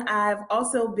 and I've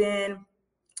also been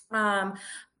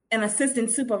an assistant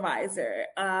supervisor.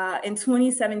 In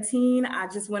 2017, I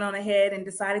just went on ahead and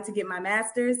decided to get my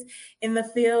master's in the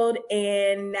field,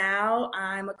 and now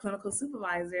I'm a clinical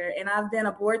supervisor, and I've been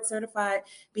a board certified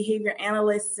behavior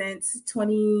analyst since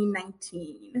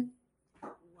 2019.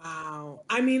 Wow.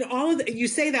 I mean, all of you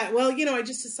say that, well, I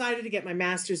just decided to get my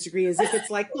master's degree, as if it's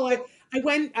like, well,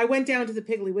 I went down to the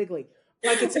Piggly Wiggly.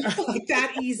 Like it's like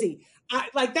that easy.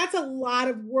 Like that's a lot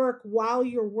of work while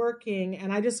you're working.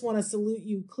 And I just want to salute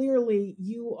you. Clearly,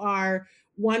 you are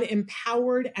one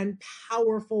empowered and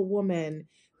powerful woman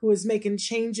who is making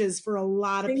changes for a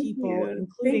lot of people,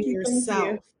 including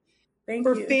yourself.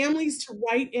 For families to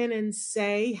write in and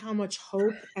say how much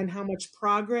hope and how much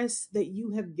progress that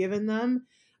you have given them,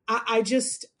 I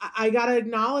got to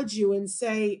acknowledge you and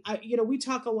say, we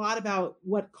talk a lot about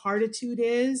what Carditude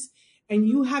is, and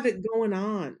you have it going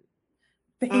on.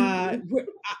 What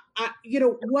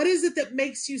is it that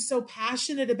makes you so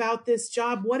passionate about this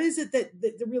job? What is it that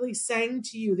really sang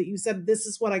to you that you said, this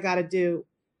is what I got to do?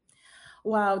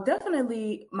 Wow,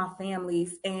 definitely my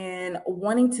families and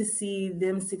wanting to see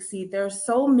them succeed. There are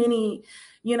so many,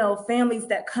 families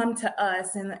that come to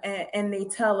us and they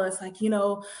tell us like,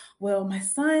 well, my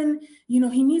son, he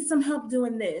needs some help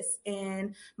doing this.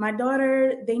 And my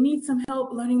daughter, they need some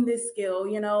help learning this skill,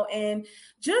 and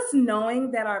just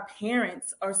knowing that our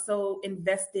parents are so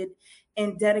invested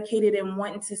and dedicated and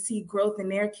wanting to see growth in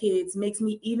their kids makes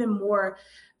me even more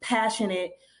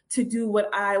passionate to do what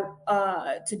I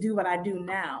do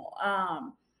now.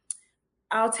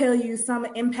 I'll tell you some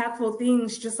impactful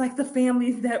things, just like the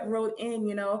families that wrote in,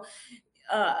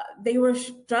 they were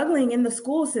struggling in the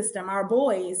school system, our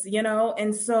boys,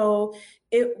 and so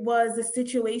it was a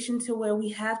situation to where we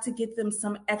have to get them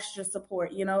some extra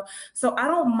support, so I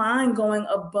don't mind going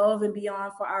above and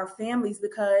beyond for our families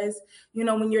because,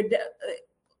 when you're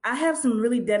I have some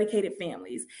really dedicated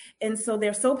families. And so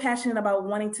they're so passionate about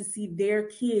wanting to see their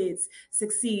kids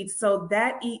succeed. So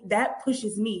that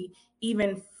pushes me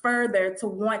even further to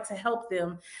want to help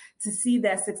them to see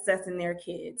that success in their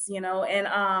kids,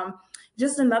 and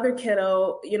just another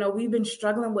kiddo, we've been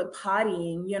struggling with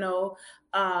pottying,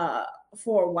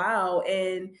 for a while,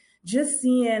 and just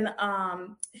seeing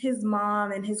his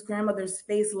mom and his grandmother's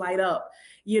face light up,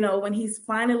 when he's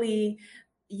finally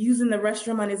using the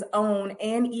restroom on his own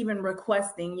and even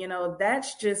requesting,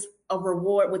 that's just a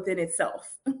reward within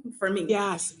itself for me.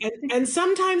 Yes. And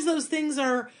sometimes those things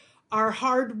are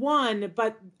hard won,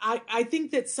 but I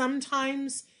think that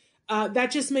sometimes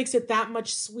that just makes it that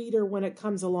much sweeter when it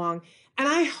comes along. And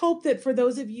I hope that for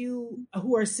those of you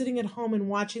who are sitting at home and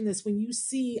watching this, when you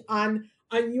see on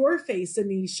your face,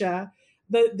 Anisha,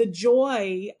 the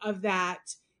joy of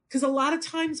that, because a lot of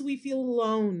times we feel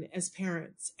alone as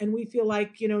parents and we feel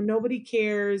like, nobody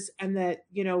cares, and that,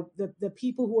 the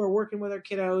people who are working with our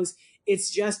kiddos, it's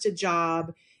just a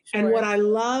job. Sure. And what I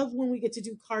love when we get to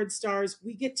do Card Stars,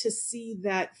 we get to see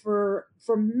that for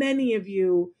many of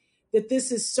you, that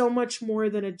this is so much more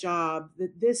than a job,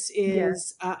 that this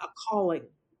is a calling.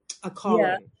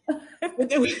 Yeah. When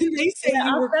they say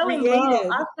you were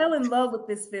creative. I fell in love with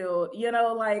this field,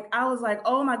 I was like,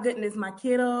 oh my goodness, my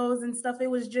kiddos and stuff. It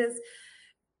was just,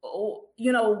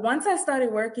 once I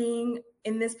started working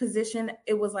in this position,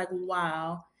 it was like,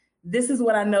 wow, this is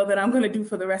what I know that I'm going to do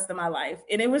for the rest of my life.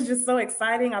 And it was just so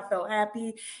exciting. I felt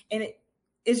happy, and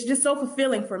it's just so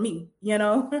fulfilling for me,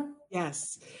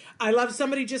 Yes. I love,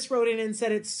 somebody just wrote in and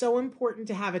said, it's so important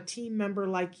to have a team member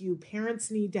like you. Parents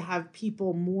need to have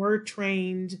people more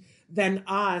trained than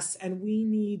us, and we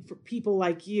need for people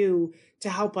like you to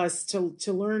help us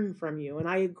to learn from you. And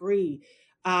I agree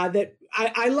that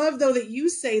I love, though, that you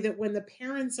say that when the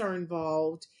parents are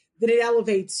involved, that it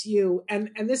elevates you. And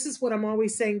this is what I'm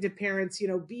always saying to parents,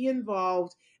 be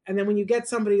involved. And then when you get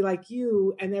somebody like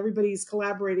you and everybody's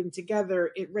collaborating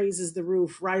together, it raises the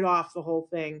roof right off the whole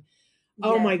thing.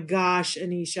 Oh my gosh,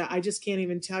 Anisha, I just can't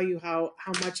even tell you how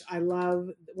much I love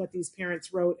what these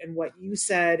parents wrote and what you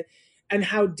said, and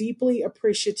how deeply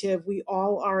appreciative we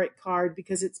all are at Card,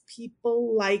 because it's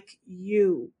people like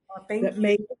you that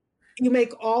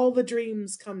make all the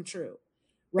dreams come true,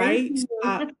 right?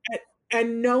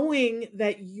 And knowing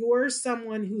that you're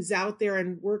someone who's out there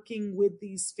and working with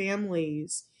these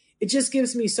families, it just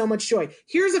gives me so much joy.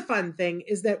 Here's a fun thing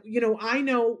is that, I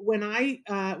know when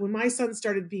my son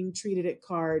started being treated at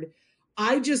Card,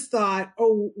 I just thought,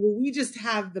 oh, well, we just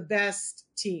have the best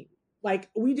team. Like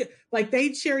they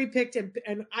cherry picked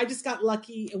and I just got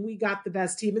lucky and we got the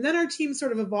best team. And then our team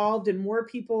sort of evolved and more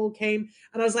people came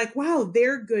and I was like, wow,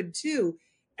 they're good too.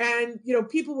 And,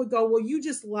 people would go, well, you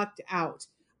just lucked out.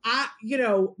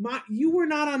 You were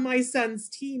not on my son's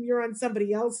team. You're on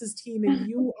somebody else's team and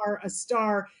you are a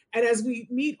star. And as we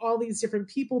meet all these different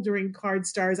people during Card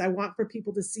Stars, I want for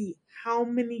people to see how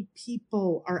many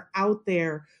people are out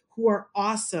there who are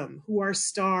awesome, who are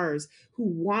stars, who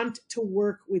want to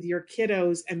work with your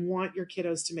kiddos and want your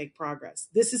kiddos to make progress.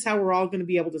 This is how we're all going to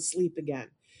be able to sleep again,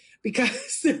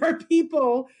 because there are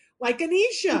people like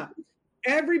Anisha.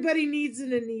 Everybody needs an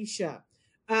Anisha.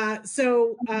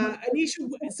 Anisha,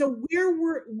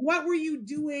 what were you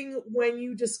doing when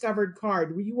you discovered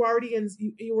CARD? Were you already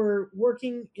you were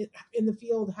working in the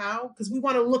field? How? Because we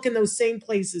want to look in those same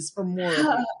places for more.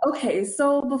 Okay,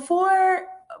 so before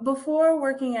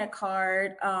working at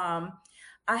CARD, I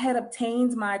had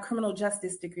obtained my criminal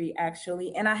justice degree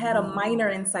actually, and I had a minor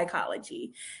in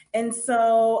psychology. And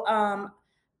so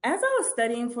as I was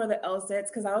studying for the LSATs,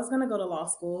 because I was going to go to law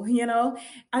school,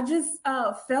 I just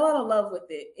fell out of love with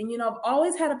it. And, I've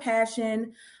always had a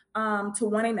passion to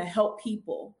wanting to help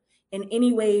people in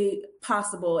any way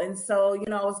possible. And so,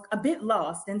 I was a bit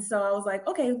lost. And so I was like,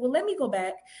 okay, well, let me go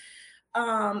back.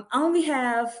 I only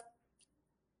have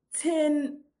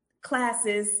 10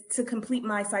 classes to complete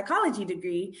my psychology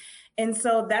degree. And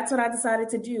so that's what I decided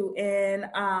to do. And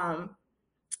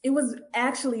it was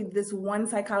actually this one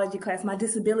psychology class, my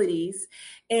disabilities.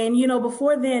 And,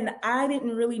 before then, I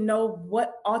didn't really know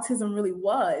what autism really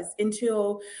was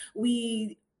until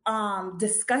we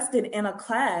discussed it in a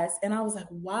class. And I was like,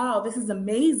 wow, this is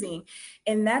amazing.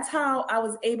 And that's how I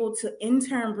was able to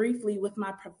intern briefly with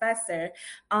my professor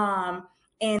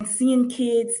and seeing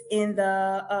kids in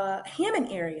the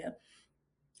Hammond area.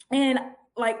 And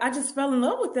I just fell in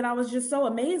love with it. I was just so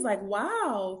amazed, like,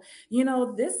 wow,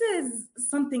 this is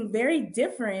something very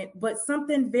different, but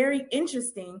something very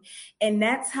interesting. And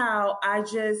that's how I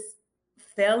just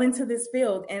fell into this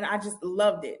field and I just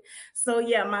loved it. So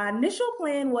yeah, my initial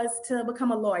plan was to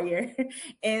become a lawyer.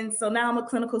 And so now I'm a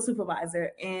clinical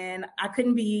supervisor and I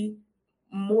couldn't be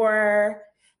more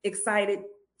excited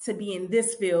to be in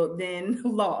this field than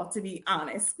law, to be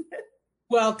honest.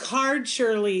 Well, CARD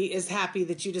surely is happy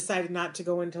that you decided not to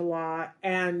go into law,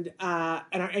 and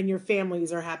your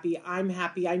families are happy. I'm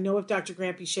happy. I know if Dr.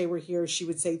 Grampy Shea were here, she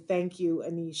would say, thank you,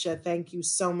 Anisha. Thank you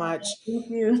so much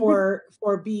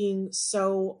for being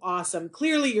so awesome.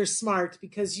 Clearly you're smart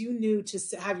because you knew to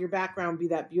have your background be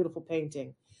that beautiful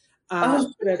painting that's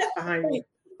behind me.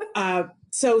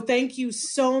 So thank you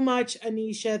so much,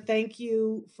 Anisha. Thank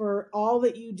you for all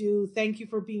that you do. Thank you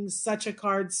for being such a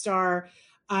CARD star.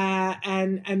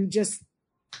 And just,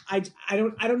 I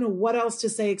don't know what else to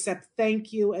say except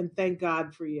thank you and thank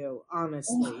God for you.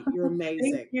 Honestly, you're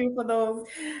amazing. Thank you for those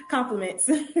compliments.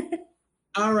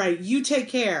 All right. You take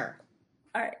care.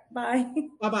 All right. Bye.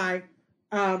 Bye-bye.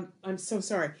 I'm so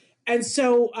sorry. And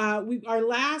so, our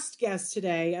last guest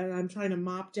today, and I'm trying to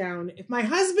mop down. If my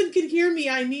husband could hear me,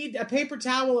 I need a paper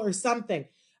towel or something.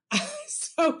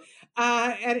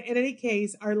 And in any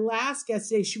case, our last guest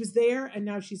today, she was there and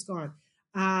now she's gone.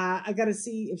 I got to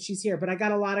see if she's here, but I got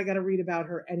to read about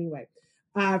her anyway.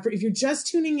 If you're just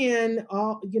tuning in,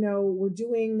 we're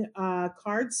doing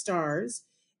CARD Stars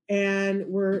and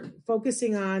we're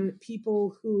focusing on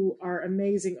people who are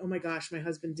amazing. Oh my gosh, my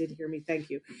husband did hear me. Thank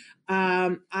you.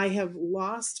 I have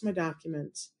lost my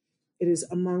document. It is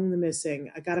among the missing.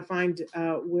 I got to find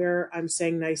where I'm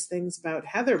saying nice things about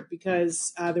Heather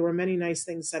because there were many nice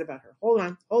things said about her. Hold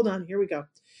on. Here we go.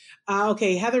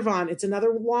 Okay, Heather Vaughn. It's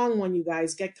another long one, you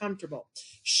guys. Get comfortable.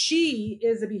 She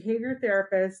is a behavior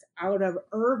therapist out of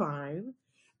Irvine,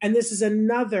 and this is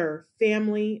another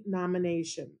family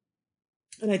nomination.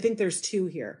 And I think there's two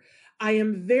here. I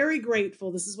am very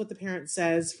grateful, this is what the parent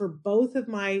says, for both of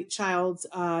my child's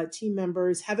team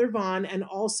members, Heather Vaughn and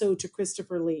also to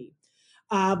Christopher Lee.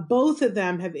 Both of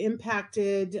them have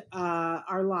impacted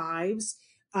our lives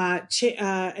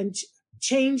and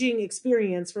changing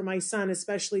experience for my son,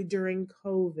 especially during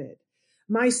COVID.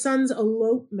 My son's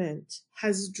elopement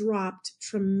has dropped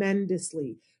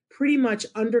tremendously, pretty much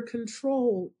under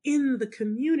control in the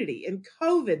community. In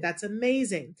COVID, that's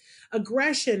amazing.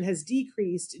 Aggression has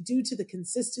decreased due to the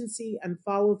consistency and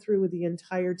follow through with the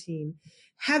entire team.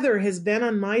 Heather has been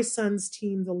on my son's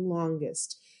team the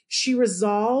longest. She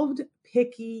resolved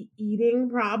picky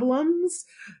eating problems,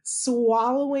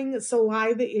 swallowing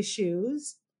saliva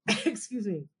issues, excuse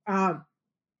me,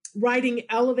 riding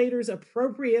elevators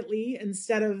appropriately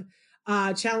instead of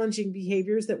challenging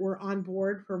behaviors that were on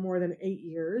board for more than 8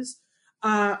 years.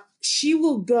 She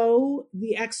will go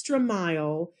the extra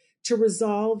mile to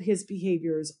resolve his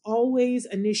behaviors, always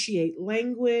initiate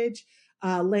language,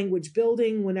 language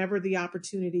building whenever the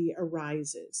opportunity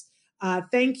arises.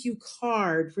 Thank you,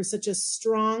 CARD, for such a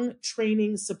strong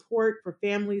training support for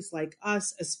families like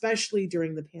us, especially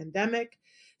during the pandemic.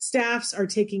 Staffs are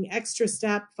taking extra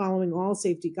step following all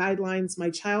safety guidelines. My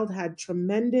child had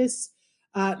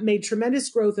made tremendous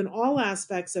growth in all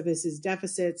aspects of his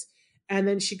deficits. And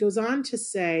then she goes on to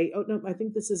say, oh, no, I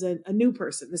think this is a new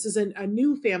person. This is a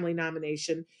new family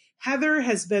nomination. Heather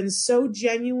has been so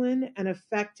genuine and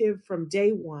effective from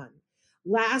day one.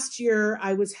 Last year,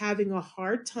 I was having a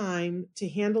hard time to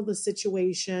handle the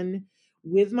situation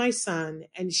with my son,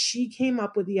 and she came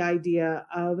up with the idea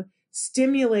of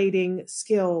stimulating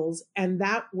skills, and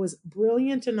that was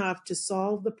brilliant enough to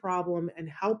solve the problem and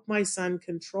help my son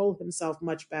control himself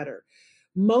much better.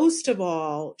 Most of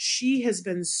all, she has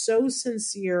been so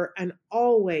sincere and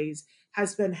always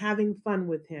has been having fun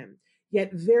with him,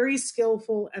 yet very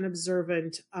skillful and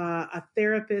observant, a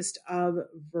therapist of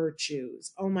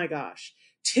virtues. Oh my gosh,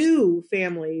 2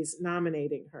 families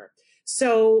nominating her.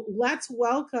 So let's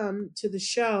welcome to the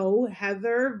show,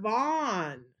 Heather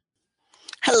Vaughn.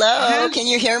 Hello, can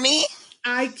you hear me?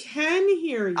 I can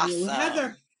hear you. Awesome.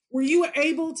 Heather, were you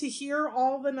able to hear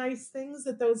all the nice things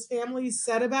that those families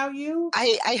said about you?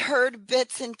 I heard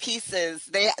bits and pieces.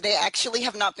 They actually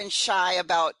have not been shy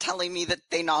about telling me that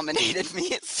they nominated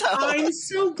me. So I'm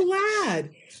so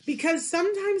glad, because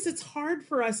sometimes it's hard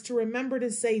for us to remember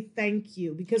to say thank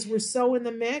you because we're so in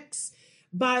the mix.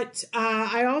 But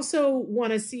I also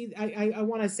want to see. I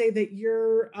want to say that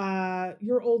your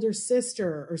older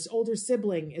sister or older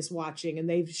sibling is watching, and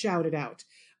they've shouted out.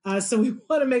 So we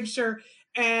want to make sure.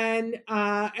 And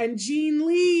Jean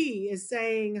Lee is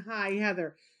saying hi,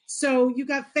 Heather. So you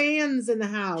got fans in the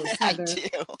house, Heather. I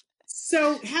do.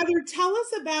 So Heather, tell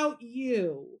us about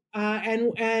you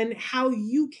and how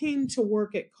you came to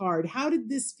work at CARD. How did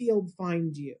this field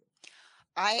find you?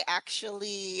 I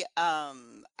actually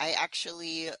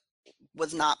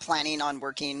was not planning on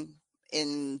working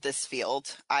in this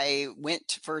field. I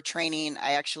went for training.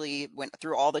 I actually went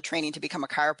through all the training to become a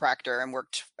chiropractor and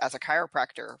worked as a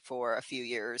chiropractor for a few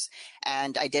years.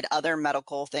 And I did other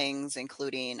medical things,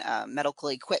 including medical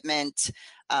equipment,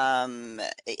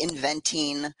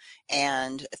 inventing,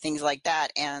 and things like that.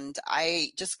 And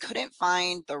I just couldn't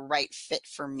find the right fit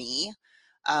for me.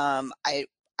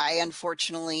 I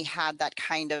unfortunately had that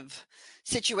kind of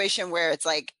situation where it's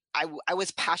like, I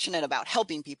was passionate about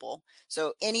helping people.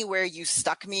 So anywhere you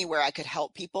stuck me where I could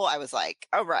help people, I was like,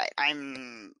 all right,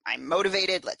 I'm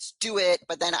motivated, let's do it.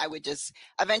 But then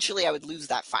eventually I would lose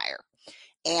that fire.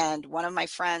 And one of my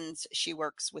friends, she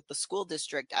works with the school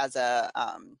district as a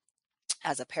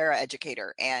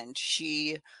para-educator, and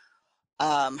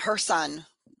her son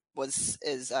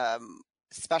is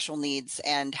special needs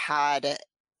and had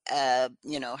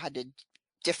to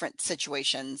different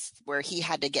situations where he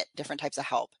had to get different types of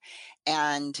help.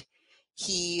 And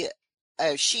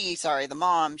the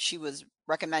mom, she was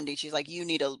recommending, she's like, you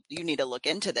need to look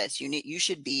into this. You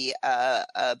should be a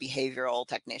behavioral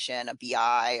technician, a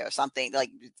BI or something. Like,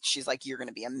 she's like, you're going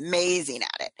to be amazing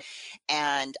at it.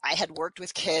 And I had worked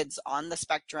with kids on the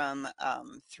spectrum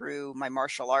through my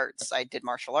martial arts. I did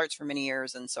martial arts for many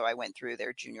years. And so I went through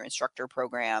their junior instructor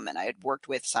program, and I had worked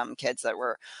with some kids that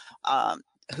were,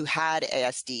 who had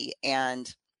ASD,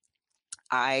 and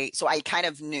I kind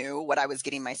of knew what I was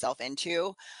getting myself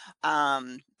into.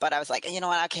 But I was like, you know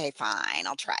what? Okay, fine.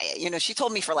 I'll try it. She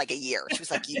told me for like a year. She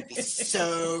was like, you'd be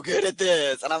so good at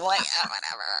this. And I'm like, oh,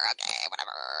 whatever. Okay,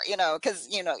 whatever. Cause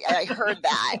I heard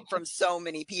that from so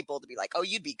many people to be like, oh,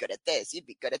 you'd be good at this. You'd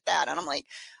be good at that. And I'm like,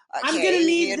 okay, I'm going to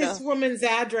need this woman's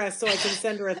address so I can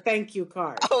send her a thank you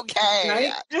card. Okay.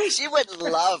 Right? She would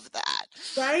love that.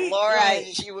 Right? Laura, right.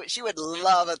 She would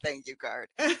love a thank you card.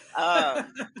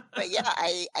 But yeah,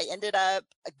 I ended up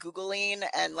Googling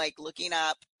and like looking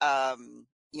up,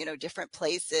 different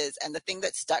places. And the thing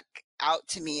that stuck out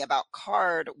to me about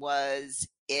CARD was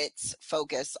its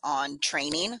focus on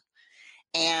training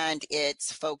and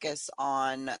its focus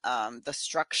on the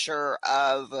structure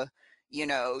of,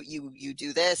 you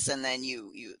do this, and then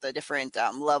you the different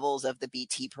levels of the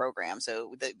BT program.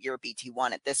 So you're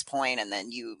BT1 at this point, and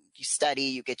then you study,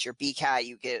 you get your BCAT,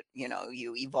 you get,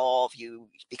 you evolve, you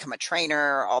become a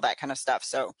trainer, all that kind of stuff.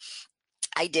 So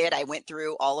I went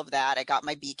through all of that. I got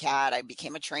my BCAT. I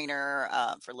became a trainer.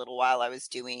 For a little while, I was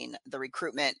doing the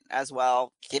recruitment as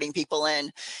well, getting people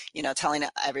in, telling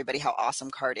everybody how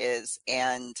awesome CARD is.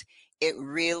 And it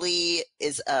really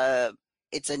is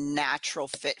it's a natural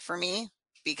fit for me,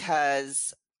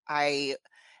 because I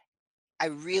I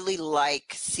really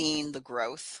like seeing the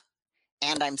growth,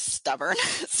 and I'm stubborn,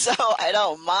 so I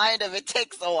don't mind if it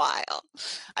takes a while.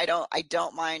 I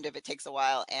don't mind if it takes a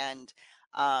while. And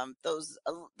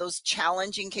those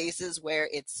challenging cases where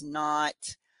it's not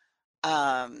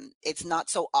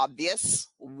so obvious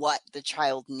what the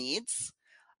child needs,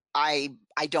 I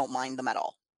don't mind them at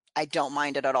all. I don't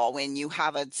mind it at all. When you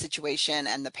have a situation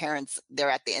and the parents,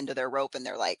 they're at the end of their rope and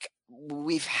they're like,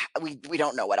 we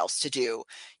don't know what else to do,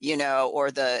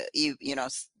 or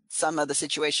some of the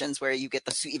situations where you get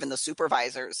even the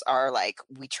supervisors are like,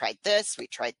 we tried this,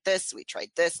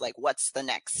 like, what's the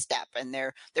next step? And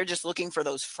they're just looking for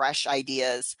those fresh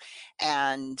ideas.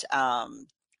 And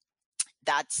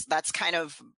that's kind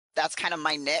of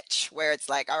my niche, where it's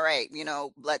like, all right,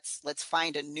 let's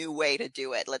find a new way to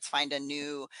do it. Let's find a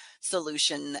new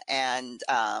solution and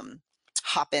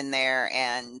hop in there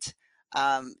and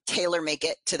tailor make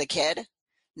it to the kid,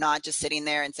 not just sitting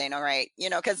there and saying, all right,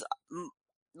 because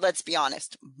let's be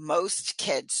honest, most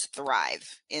kids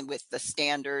thrive with the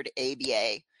standard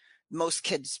ABA. Most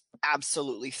kids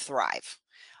absolutely thrive.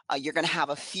 You're going to have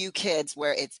a few kids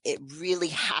where it really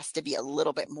has to be a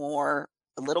little bit more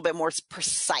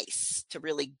precise to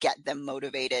really get them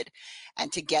motivated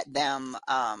and to get them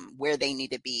where they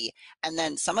need to be. And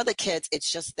then some of the kids, it's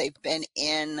just they've been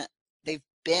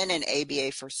in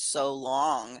ABA for so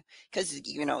long, because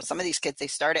some of these kids, they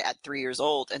started at 3 years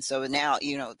old, and so now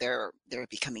they're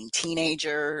becoming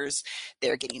teenagers,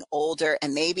 they're getting older,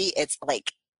 and maybe it's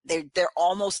like they're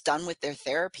almost done with their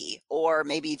therapy, or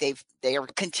maybe they are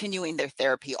continuing their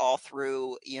therapy all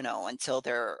through until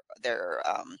their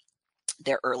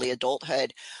early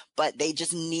adulthood, but they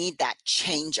just need that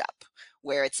change up,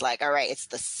 where it's like, all right, it's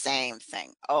the same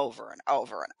thing over and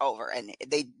over and over, and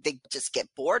they just get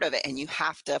bored of it. And you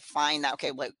have to find that,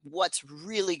 okay, like, what's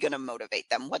really going to motivate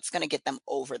them, what's going to get them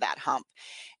over that hump.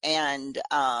 And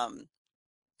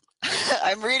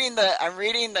I'm reading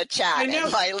the chat,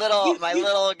 and my little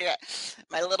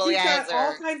guys got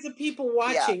all kinds of people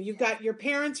watching. Yeah. You've got your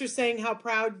parents are saying how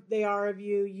proud they are of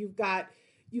you. You've got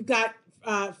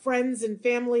friends and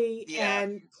family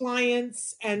and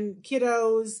clients and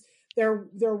kiddos.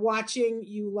 They're watching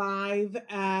you live.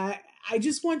 I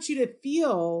just want you to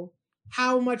feel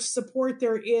how much support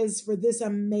there is for this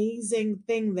amazing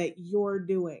thing that you're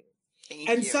doing. Thank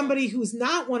you. Somebody who's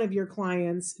not one of your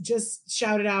clients just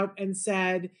shouted out and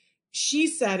said, she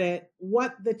said it,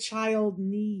 what the child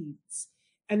needs.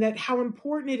 And that how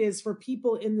important it is for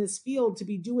people in this field to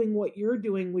be doing what you're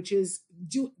doing, which is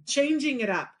changing it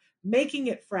up, making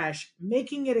it fresh,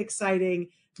 making it exciting,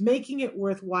 making it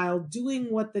worthwhile, doing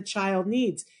what the child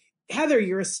needs. Heather,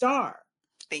 you're a star.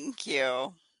 Thank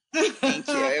you. Thank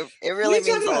you. It really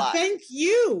means a lot. Thank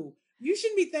you. You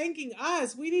shouldn't be thanking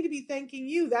us. We need to be thanking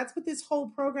you. That's what this whole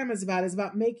program is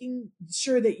about making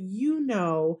sure that you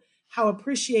know how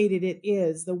appreciated it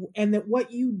is, and that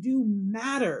what you do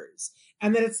matters,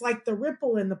 and that it's like the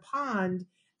ripple in the pond.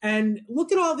 And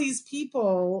look at all these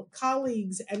people,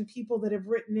 colleagues and people that have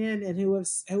written in and who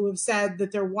have said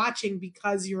that they're watching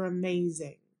because you're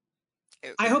amazing.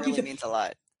 I hope really means a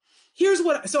lot.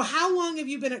 So how long have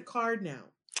you been at CARD now?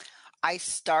 I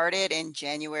started in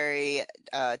January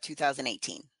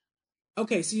 2018.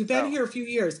 Okay, so you've been here a few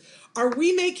years. Are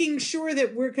we making sure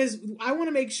that because I want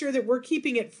to make sure that we're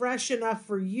keeping it fresh enough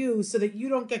for you so that you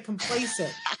don't get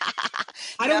complacent.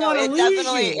 I don't want to lose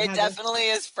you. It definitely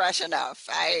is fresh enough.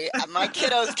 My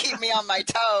kiddos keep me on my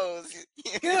toes.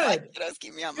 Good. My kiddos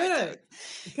keep me on my toes.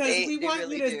 Because we want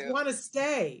you to want to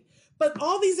stay. But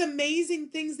all these amazing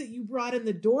things that you brought in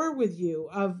the door with you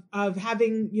of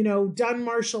having, done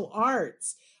martial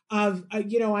arts, of,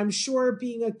 I'm sure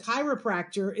being a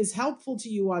chiropractor is helpful to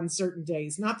you on certain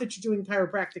days. Not that you're doing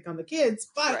chiropractic on the kids,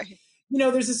 but, right.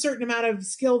 There's a certain amount of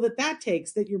skill that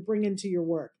takes that you're bringing to your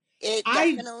work. It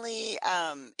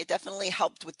definitely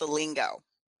helped with the lingo,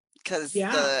 because you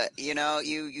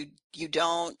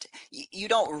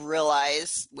don't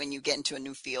realize when you get into a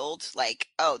new field, like,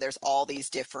 oh, there's all these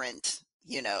different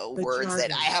words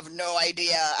that I have no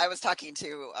idea. I was talking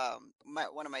to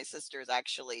one of my sisters,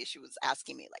 actually. She was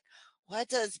asking me, like, what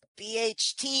does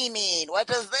BHT mean? What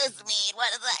does this mean?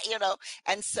 What is that?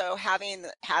 And so having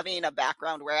a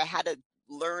background where I had to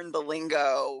learn the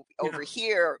lingo over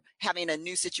here, having a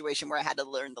new situation where I had to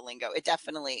learn the lingo, it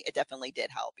definitely did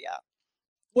help. Yeah.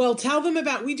 Well, tell them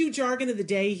we do jargon of the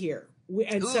day here.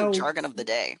 Jargon of the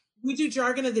day. We do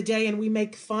jargon of the day, and we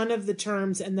make fun of the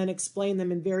terms and then explain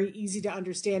them in very easy to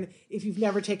understand if you've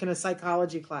never taken a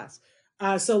psychology class.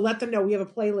 So let them know we have a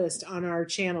playlist on our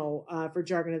channel for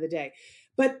jargon of the day.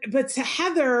 But to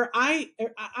Heather, I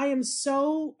am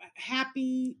so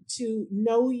happy to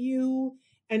know you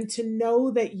and to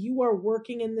know that you are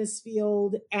working in this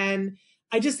field. And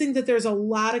I just think that there's a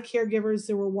lot of caregivers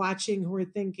that were watching who are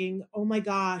thinking, oh my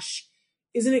gosh,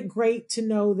 isn't it great to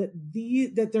know that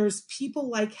that there's people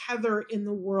like Heather in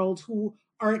the world who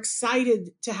are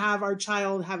excited to have our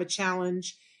child have a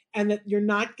challenge, and that you're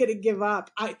not going to give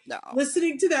up.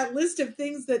 Listening to that list of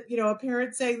things that, a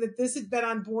parent saying that this had been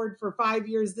on board for 5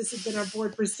 years, this had been on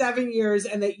board for 7 years,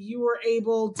 and that you were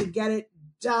able to get it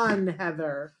done,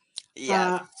 Heather.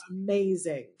 Yes.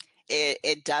 Amazing.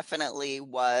 It definitely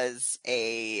was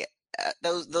there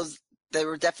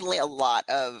were definitely a lot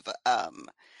of,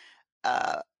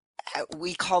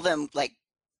 we call them like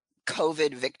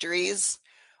COVID victories,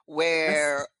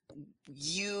 where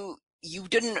we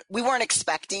weren't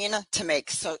expecting to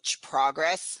make such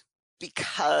progress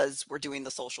because we're doing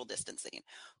the social distancing.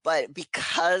 But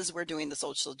because we're doing the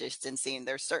social distancing,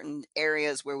 there's certain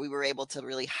areas where we were able to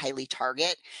really highly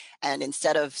target. And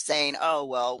instead of saying, oh,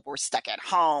 well, we're stuck at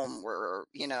home,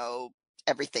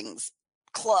 everything's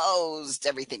closed,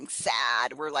 everything's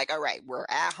sad, we're like, all right, we're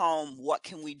at home, what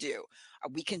can we do?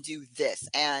 We can do this.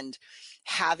 And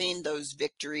having those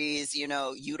victories,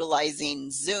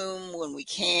 utilizing Zoom when we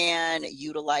can,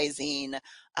 utilizing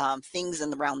things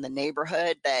around the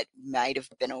neighborhood that might have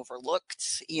been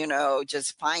overlooked,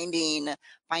 just finding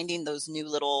those new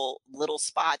little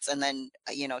spots, and then,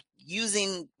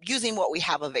 using what we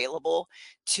have available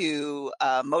to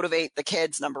motivate the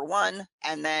kids, number one,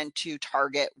 and then to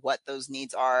target what those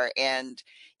needs are. And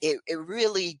it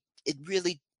really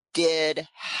did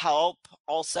help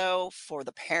also for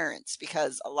the parents,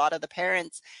 because a lot of the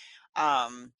parents,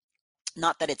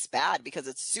 not that it's bad, because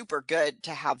it's super good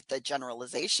to have the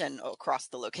generalization across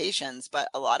the locations, but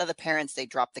a lot of the parents, they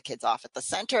drop the kids off at the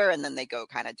center and then they go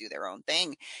kind of do their own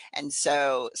thing. And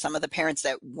so some of the parents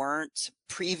that weren't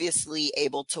previously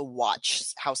able to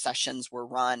watch how sessions were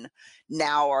run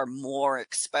now are more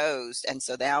exposed. And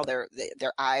so now their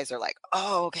eyes are like,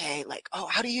 oh, okay, like, oh,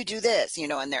 how do you do this?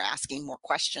 And they're asking more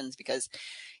questions, because,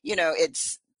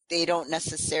 they didn't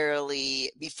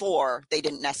necessarily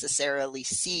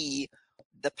see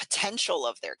the potential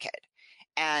of their kid.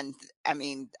 And I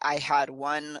mean, I had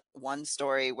one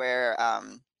story where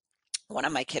one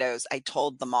of my kiddos, I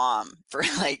told the mom for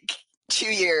like 2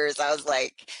 years, I was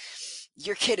like,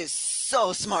 your kid is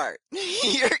so smart.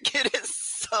 Your kid is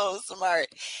so smart.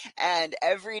 And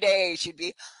every day she'd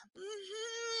be,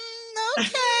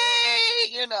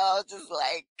 okay, just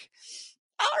like,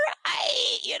 all right,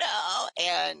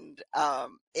 and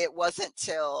it wasn't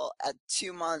till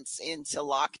 2 months into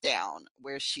lockdown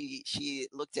where she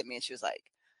looked at me and she was like,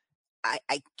 I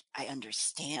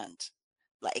understand.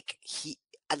 Like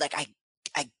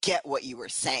I get what you were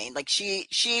saying. Like she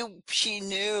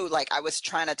knew, like, I was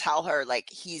trying to tell her, like,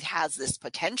 he has this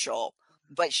potential,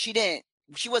 but she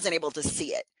wasn't able to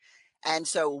see it. And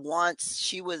so once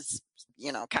she was,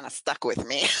 kind of stuck with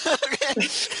me,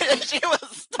 she was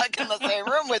stuck in the same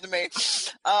room with me.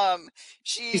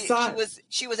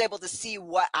 She was able to see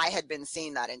what I had been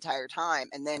seeing that entire time.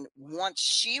 And then once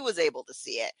she was able to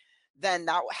see it, then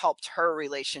that helped her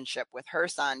relationship with her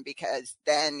son, because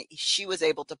then she was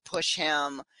able to push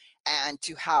him and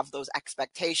to have those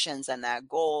expectations and that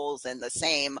goals and the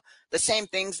same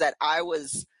things that I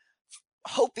was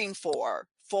hoping for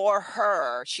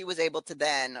her. She was able to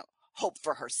then hope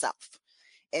for herself,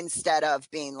 instead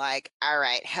of being like, all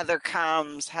right, Heather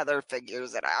comes, Heather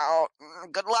figures it out,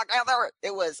 good luck, Heather.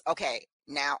 It was, okay,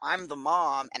 now I'm the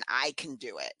mom and I can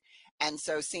do it. And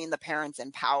so seeing the parents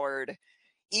empowered,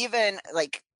 even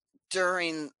like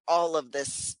during all of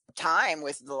this time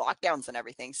with the lockdowns and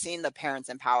everything, seeing the parents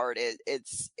empowered, it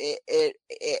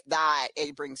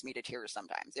brings me to tears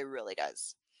sometimes. It really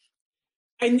does.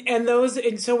 And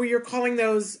so you're calling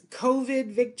those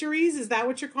COVID victories? Is that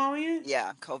what you're calling it?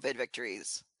 Yeah, COVID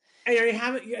victories. And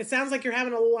it sounds like you're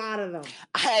having a lot of them.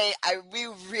 We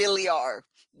really are.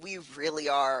 We really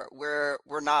are. We're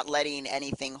not letting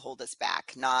anything hold us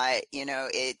back. Not,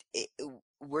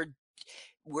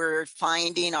 we're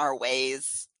finding our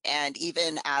ways. And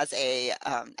even as a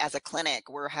clinic,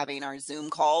 we're having our Zoom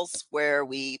calls where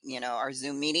we, our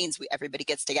Zoom meetings, everybody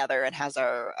gets together and has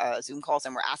our Zoom calls,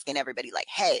 and we're asking everybody, like,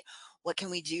 hey, what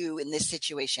can we do in this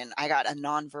situation? I got a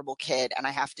nonverbal kid and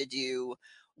I have to do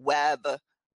web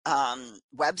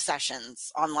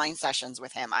sessions, online sessions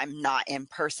with him. I'm not in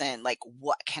person. Like,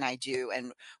 what can I do?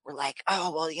 And we're like,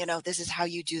 oh, well, this is how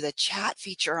you do the chat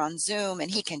feature on Zoom, and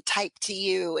he can type to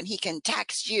you and he can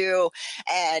text you,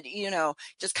 and,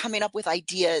 just coming up with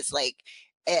ideas. Like,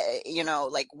 you know,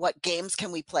 like what games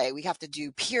can we play? We have to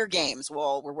do peer games.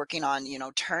 Well, we're working on, you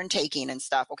know, turn taking and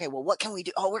stuff. Okay, well, what can we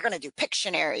do? Oh, we're going to do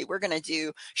Pictionary. We're going to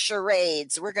do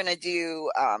charades. We're going to do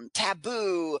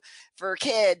taboo for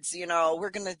kids. You know,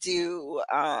 we're going to do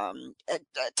a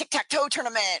tic-tac-toe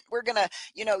tournament. We're going to,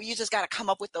 you know, you just got to come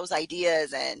up with those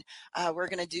ideas. And we're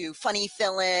going to do funny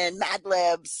fill-in, Mad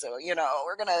Libs. So, you know,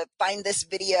 we're going to find this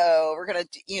video. We're going to,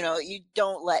 you know, you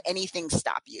don't let anything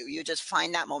stop you. You just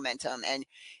find that momentum, and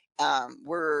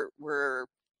we're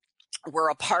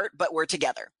apart, but we're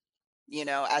together. You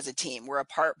know, as a team, we're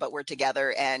apart, but we're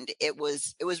together. And it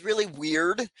was really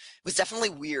weird. It was definitely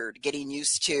weird getting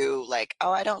used to, like,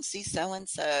 oh, I don't see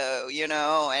so-and-so, you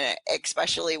know, and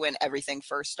especially when everything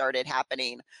first started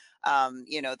happening.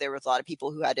 You know, there was a lot of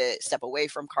people who had to step away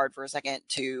from CARD for a second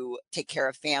to take care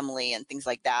of family and things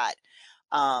like that.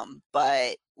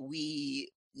 But we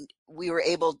were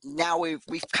able, now we've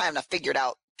kind of figured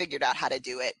out how to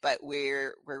do it, but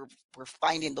we're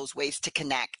finding those ways to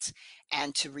connect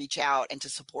and to reach out and to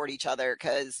support each other.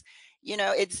 Cause you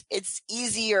know, it's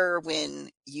easier when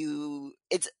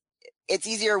it's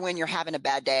easier when you're having a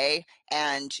bad day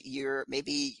and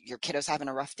maybe your kiddo's having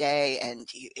a rough day and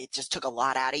it just took a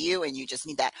lot out of you and you just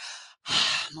need that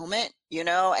moment, you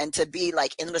know, and to be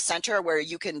like in the center where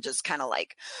you can just kind of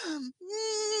like,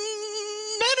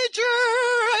 manager,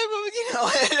 you know,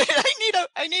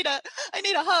 I need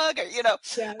a hug, or, you know,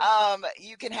 yeah.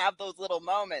 You can have those little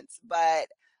moments, but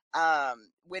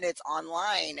when it's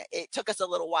online, it took us a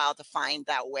little while to find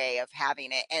that way of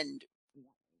having it, and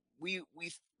we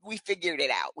figured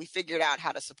it out. We figured out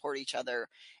how to support each other,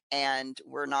 and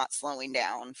we're not slowing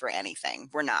down for anything.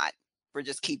 We're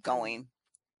just keep going.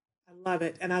 I love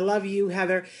it. And I love you,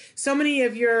 Heather. So many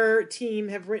of your team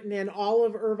have written in. All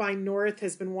of Irvine North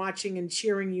has been watching and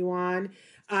cheering you on.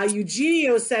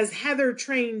 Eugenio says, Heather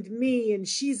trained me and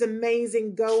she's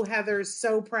amazing. Go, Heather.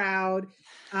 So proud.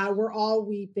 We're all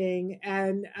weeping.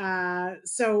 And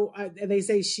so they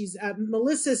say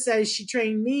Melissa says she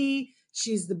trained me.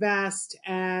 She's the best.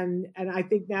 And I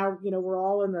think now, you know, we're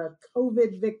all in the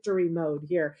COVID victory mode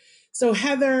here. So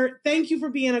Heather, thank you for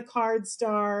being a CARD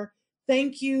star.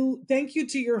 Thank you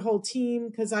to your whole team,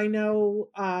 because I know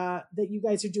that you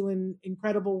guys are doing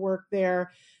incredible work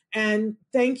there. And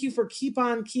thank you for keep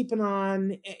on keeping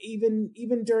on, even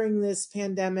during this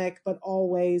pandemic, but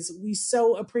always. We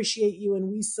so appreciate you and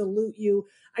we salute you.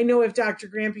 I know if Dr.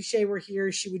 Granpeesheh were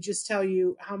here, she would just tell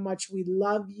you how much we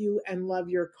love you and love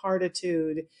your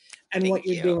carditude and what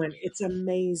you're doing. It's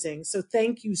amazing. So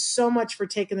thank you so much for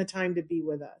taking the time to be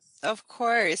with us. Of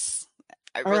course.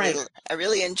 I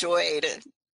really enjoyed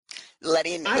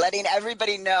letting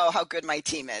everybody know how good my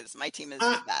team is. My team is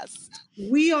the best.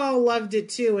 We all loved it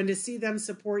too, and to see them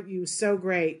support you, so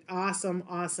great.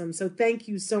 Awesome. So thank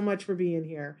you so much for being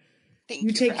here. Thank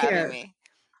you take for care. Having me.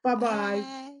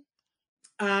 Bye-bye.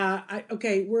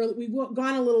 Okay, we've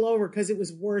gone a little over because it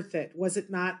was worth it, was it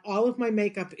not? All of my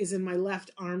makeup is in my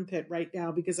left armpit right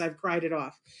now because I've cried it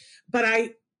off. But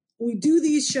we do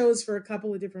these shows for a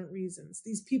couple of different reasons.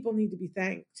 These people need to be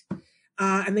thanked,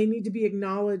 and they need to be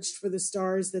acknowledged for the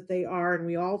stars that they are, and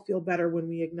we all feel better when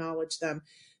we acknowledge them.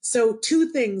 So 2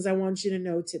 things I want you to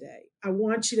know today.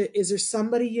 Is there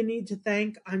somebody you need to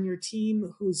thank on your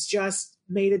team who's just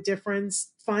made a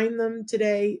difference? Find them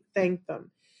today, thank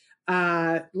them.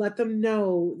 Let them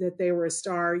know that they were a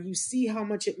star. You see how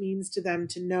much it means to them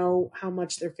to know how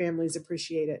much their families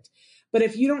appreciate it. But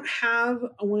if you don't have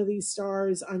one of these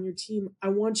stars on your team, I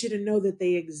want you to know that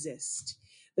they exist,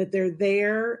 that they're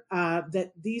there,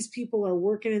 that these people are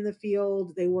working in the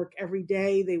field. They work every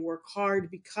day. They work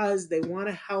hard because they want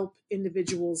to help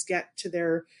individuals get to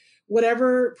their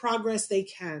whatever progress they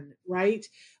can, right?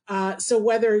 So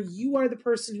whether you are the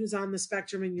person who's on the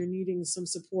spectrum and you're needing some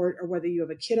support, or whether you have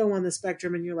a kiddo on the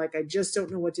spectrum and you're like, I just don't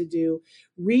know what to do,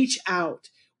 reach out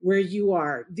where you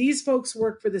are. These folks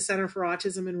work for the Center for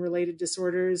Autism and Related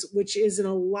Disorders, which is in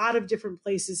a lot of different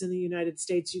places in the United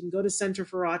States. You can go to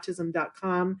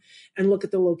centerforautism.com and look at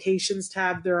the locations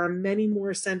tab. There are many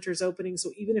more centers opening.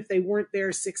 So even if they weren't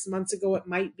there 6 months ago, it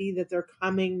might be that they're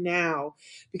coming now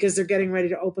because they're getting ready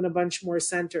to open a bunch more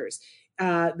centers.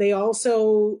 They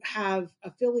also have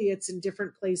affiliates in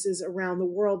different places around the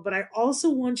world, but I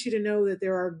also want you to know that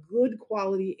there are good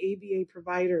quality ABA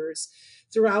providers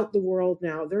throughout the world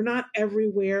now. They're not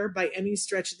everywhere by any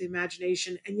stretch of the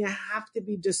imagination, and you have to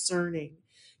be discerning.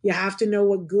 You have to know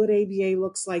what good ABA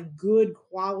looks like, good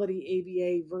quality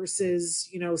ABA versus,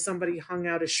 somebody hung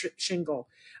out a shingle.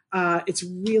 It's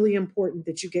really important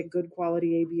that you get good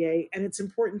quality ABA, and it's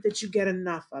important that you get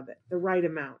enough of it, the right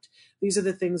amount. These are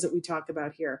the things that we talk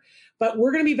about here. But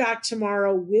we're going to be back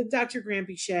tomorrow with Dr.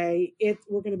 Granpeesheh.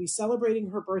 We're going to be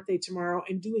celebrating her birthday tomorrow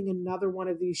and doing another one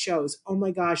of these shows. Oh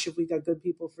my gosh, if we got good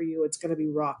people for you, it's going to be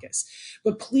raucous.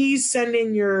 But please send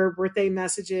in your birthday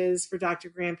messages for Dr.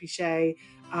 Granpeesheh.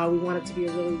 We want it to be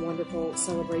a really wonderful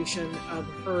celebration of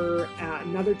her,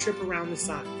 another trip around the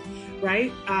sun,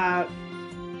 right?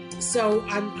 So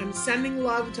I'm sending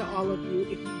love to all of you.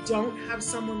 If you don't have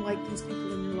someone like these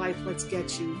people in your life, let's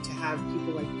get you to have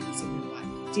people like these in your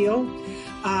life. Deal?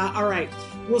 All right.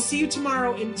 We'll see you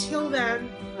tomorrow. Until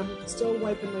then, I'm still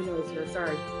wiping my nose here.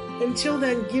 Sorry. Until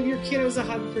then, give your kiddos a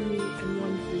hug for me and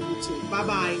one for you too.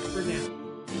 Bye-bye for now.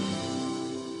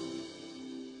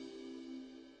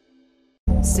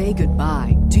 Say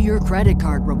goodbye to your credit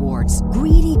card rewards.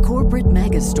 Greedy corporate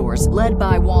mega stores, led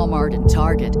by Walmart and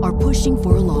Target, are pushing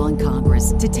for a law in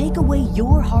Congress to take away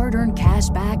your hard-earned cash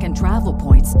back and travel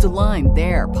points to line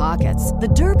their pockets. The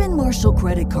Durbin-Marshall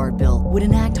credit card bill would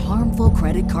enact harmful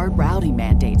credit card routing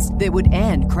mandates that would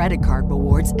end credit card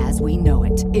rewards as we know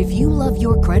it. If you love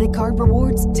your credit card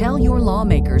rewards, tell your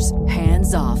lawmakers,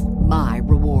 hands off my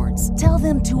rewards. Tell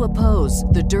them to oppose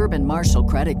the Durbin-Marshall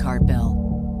credit card bill.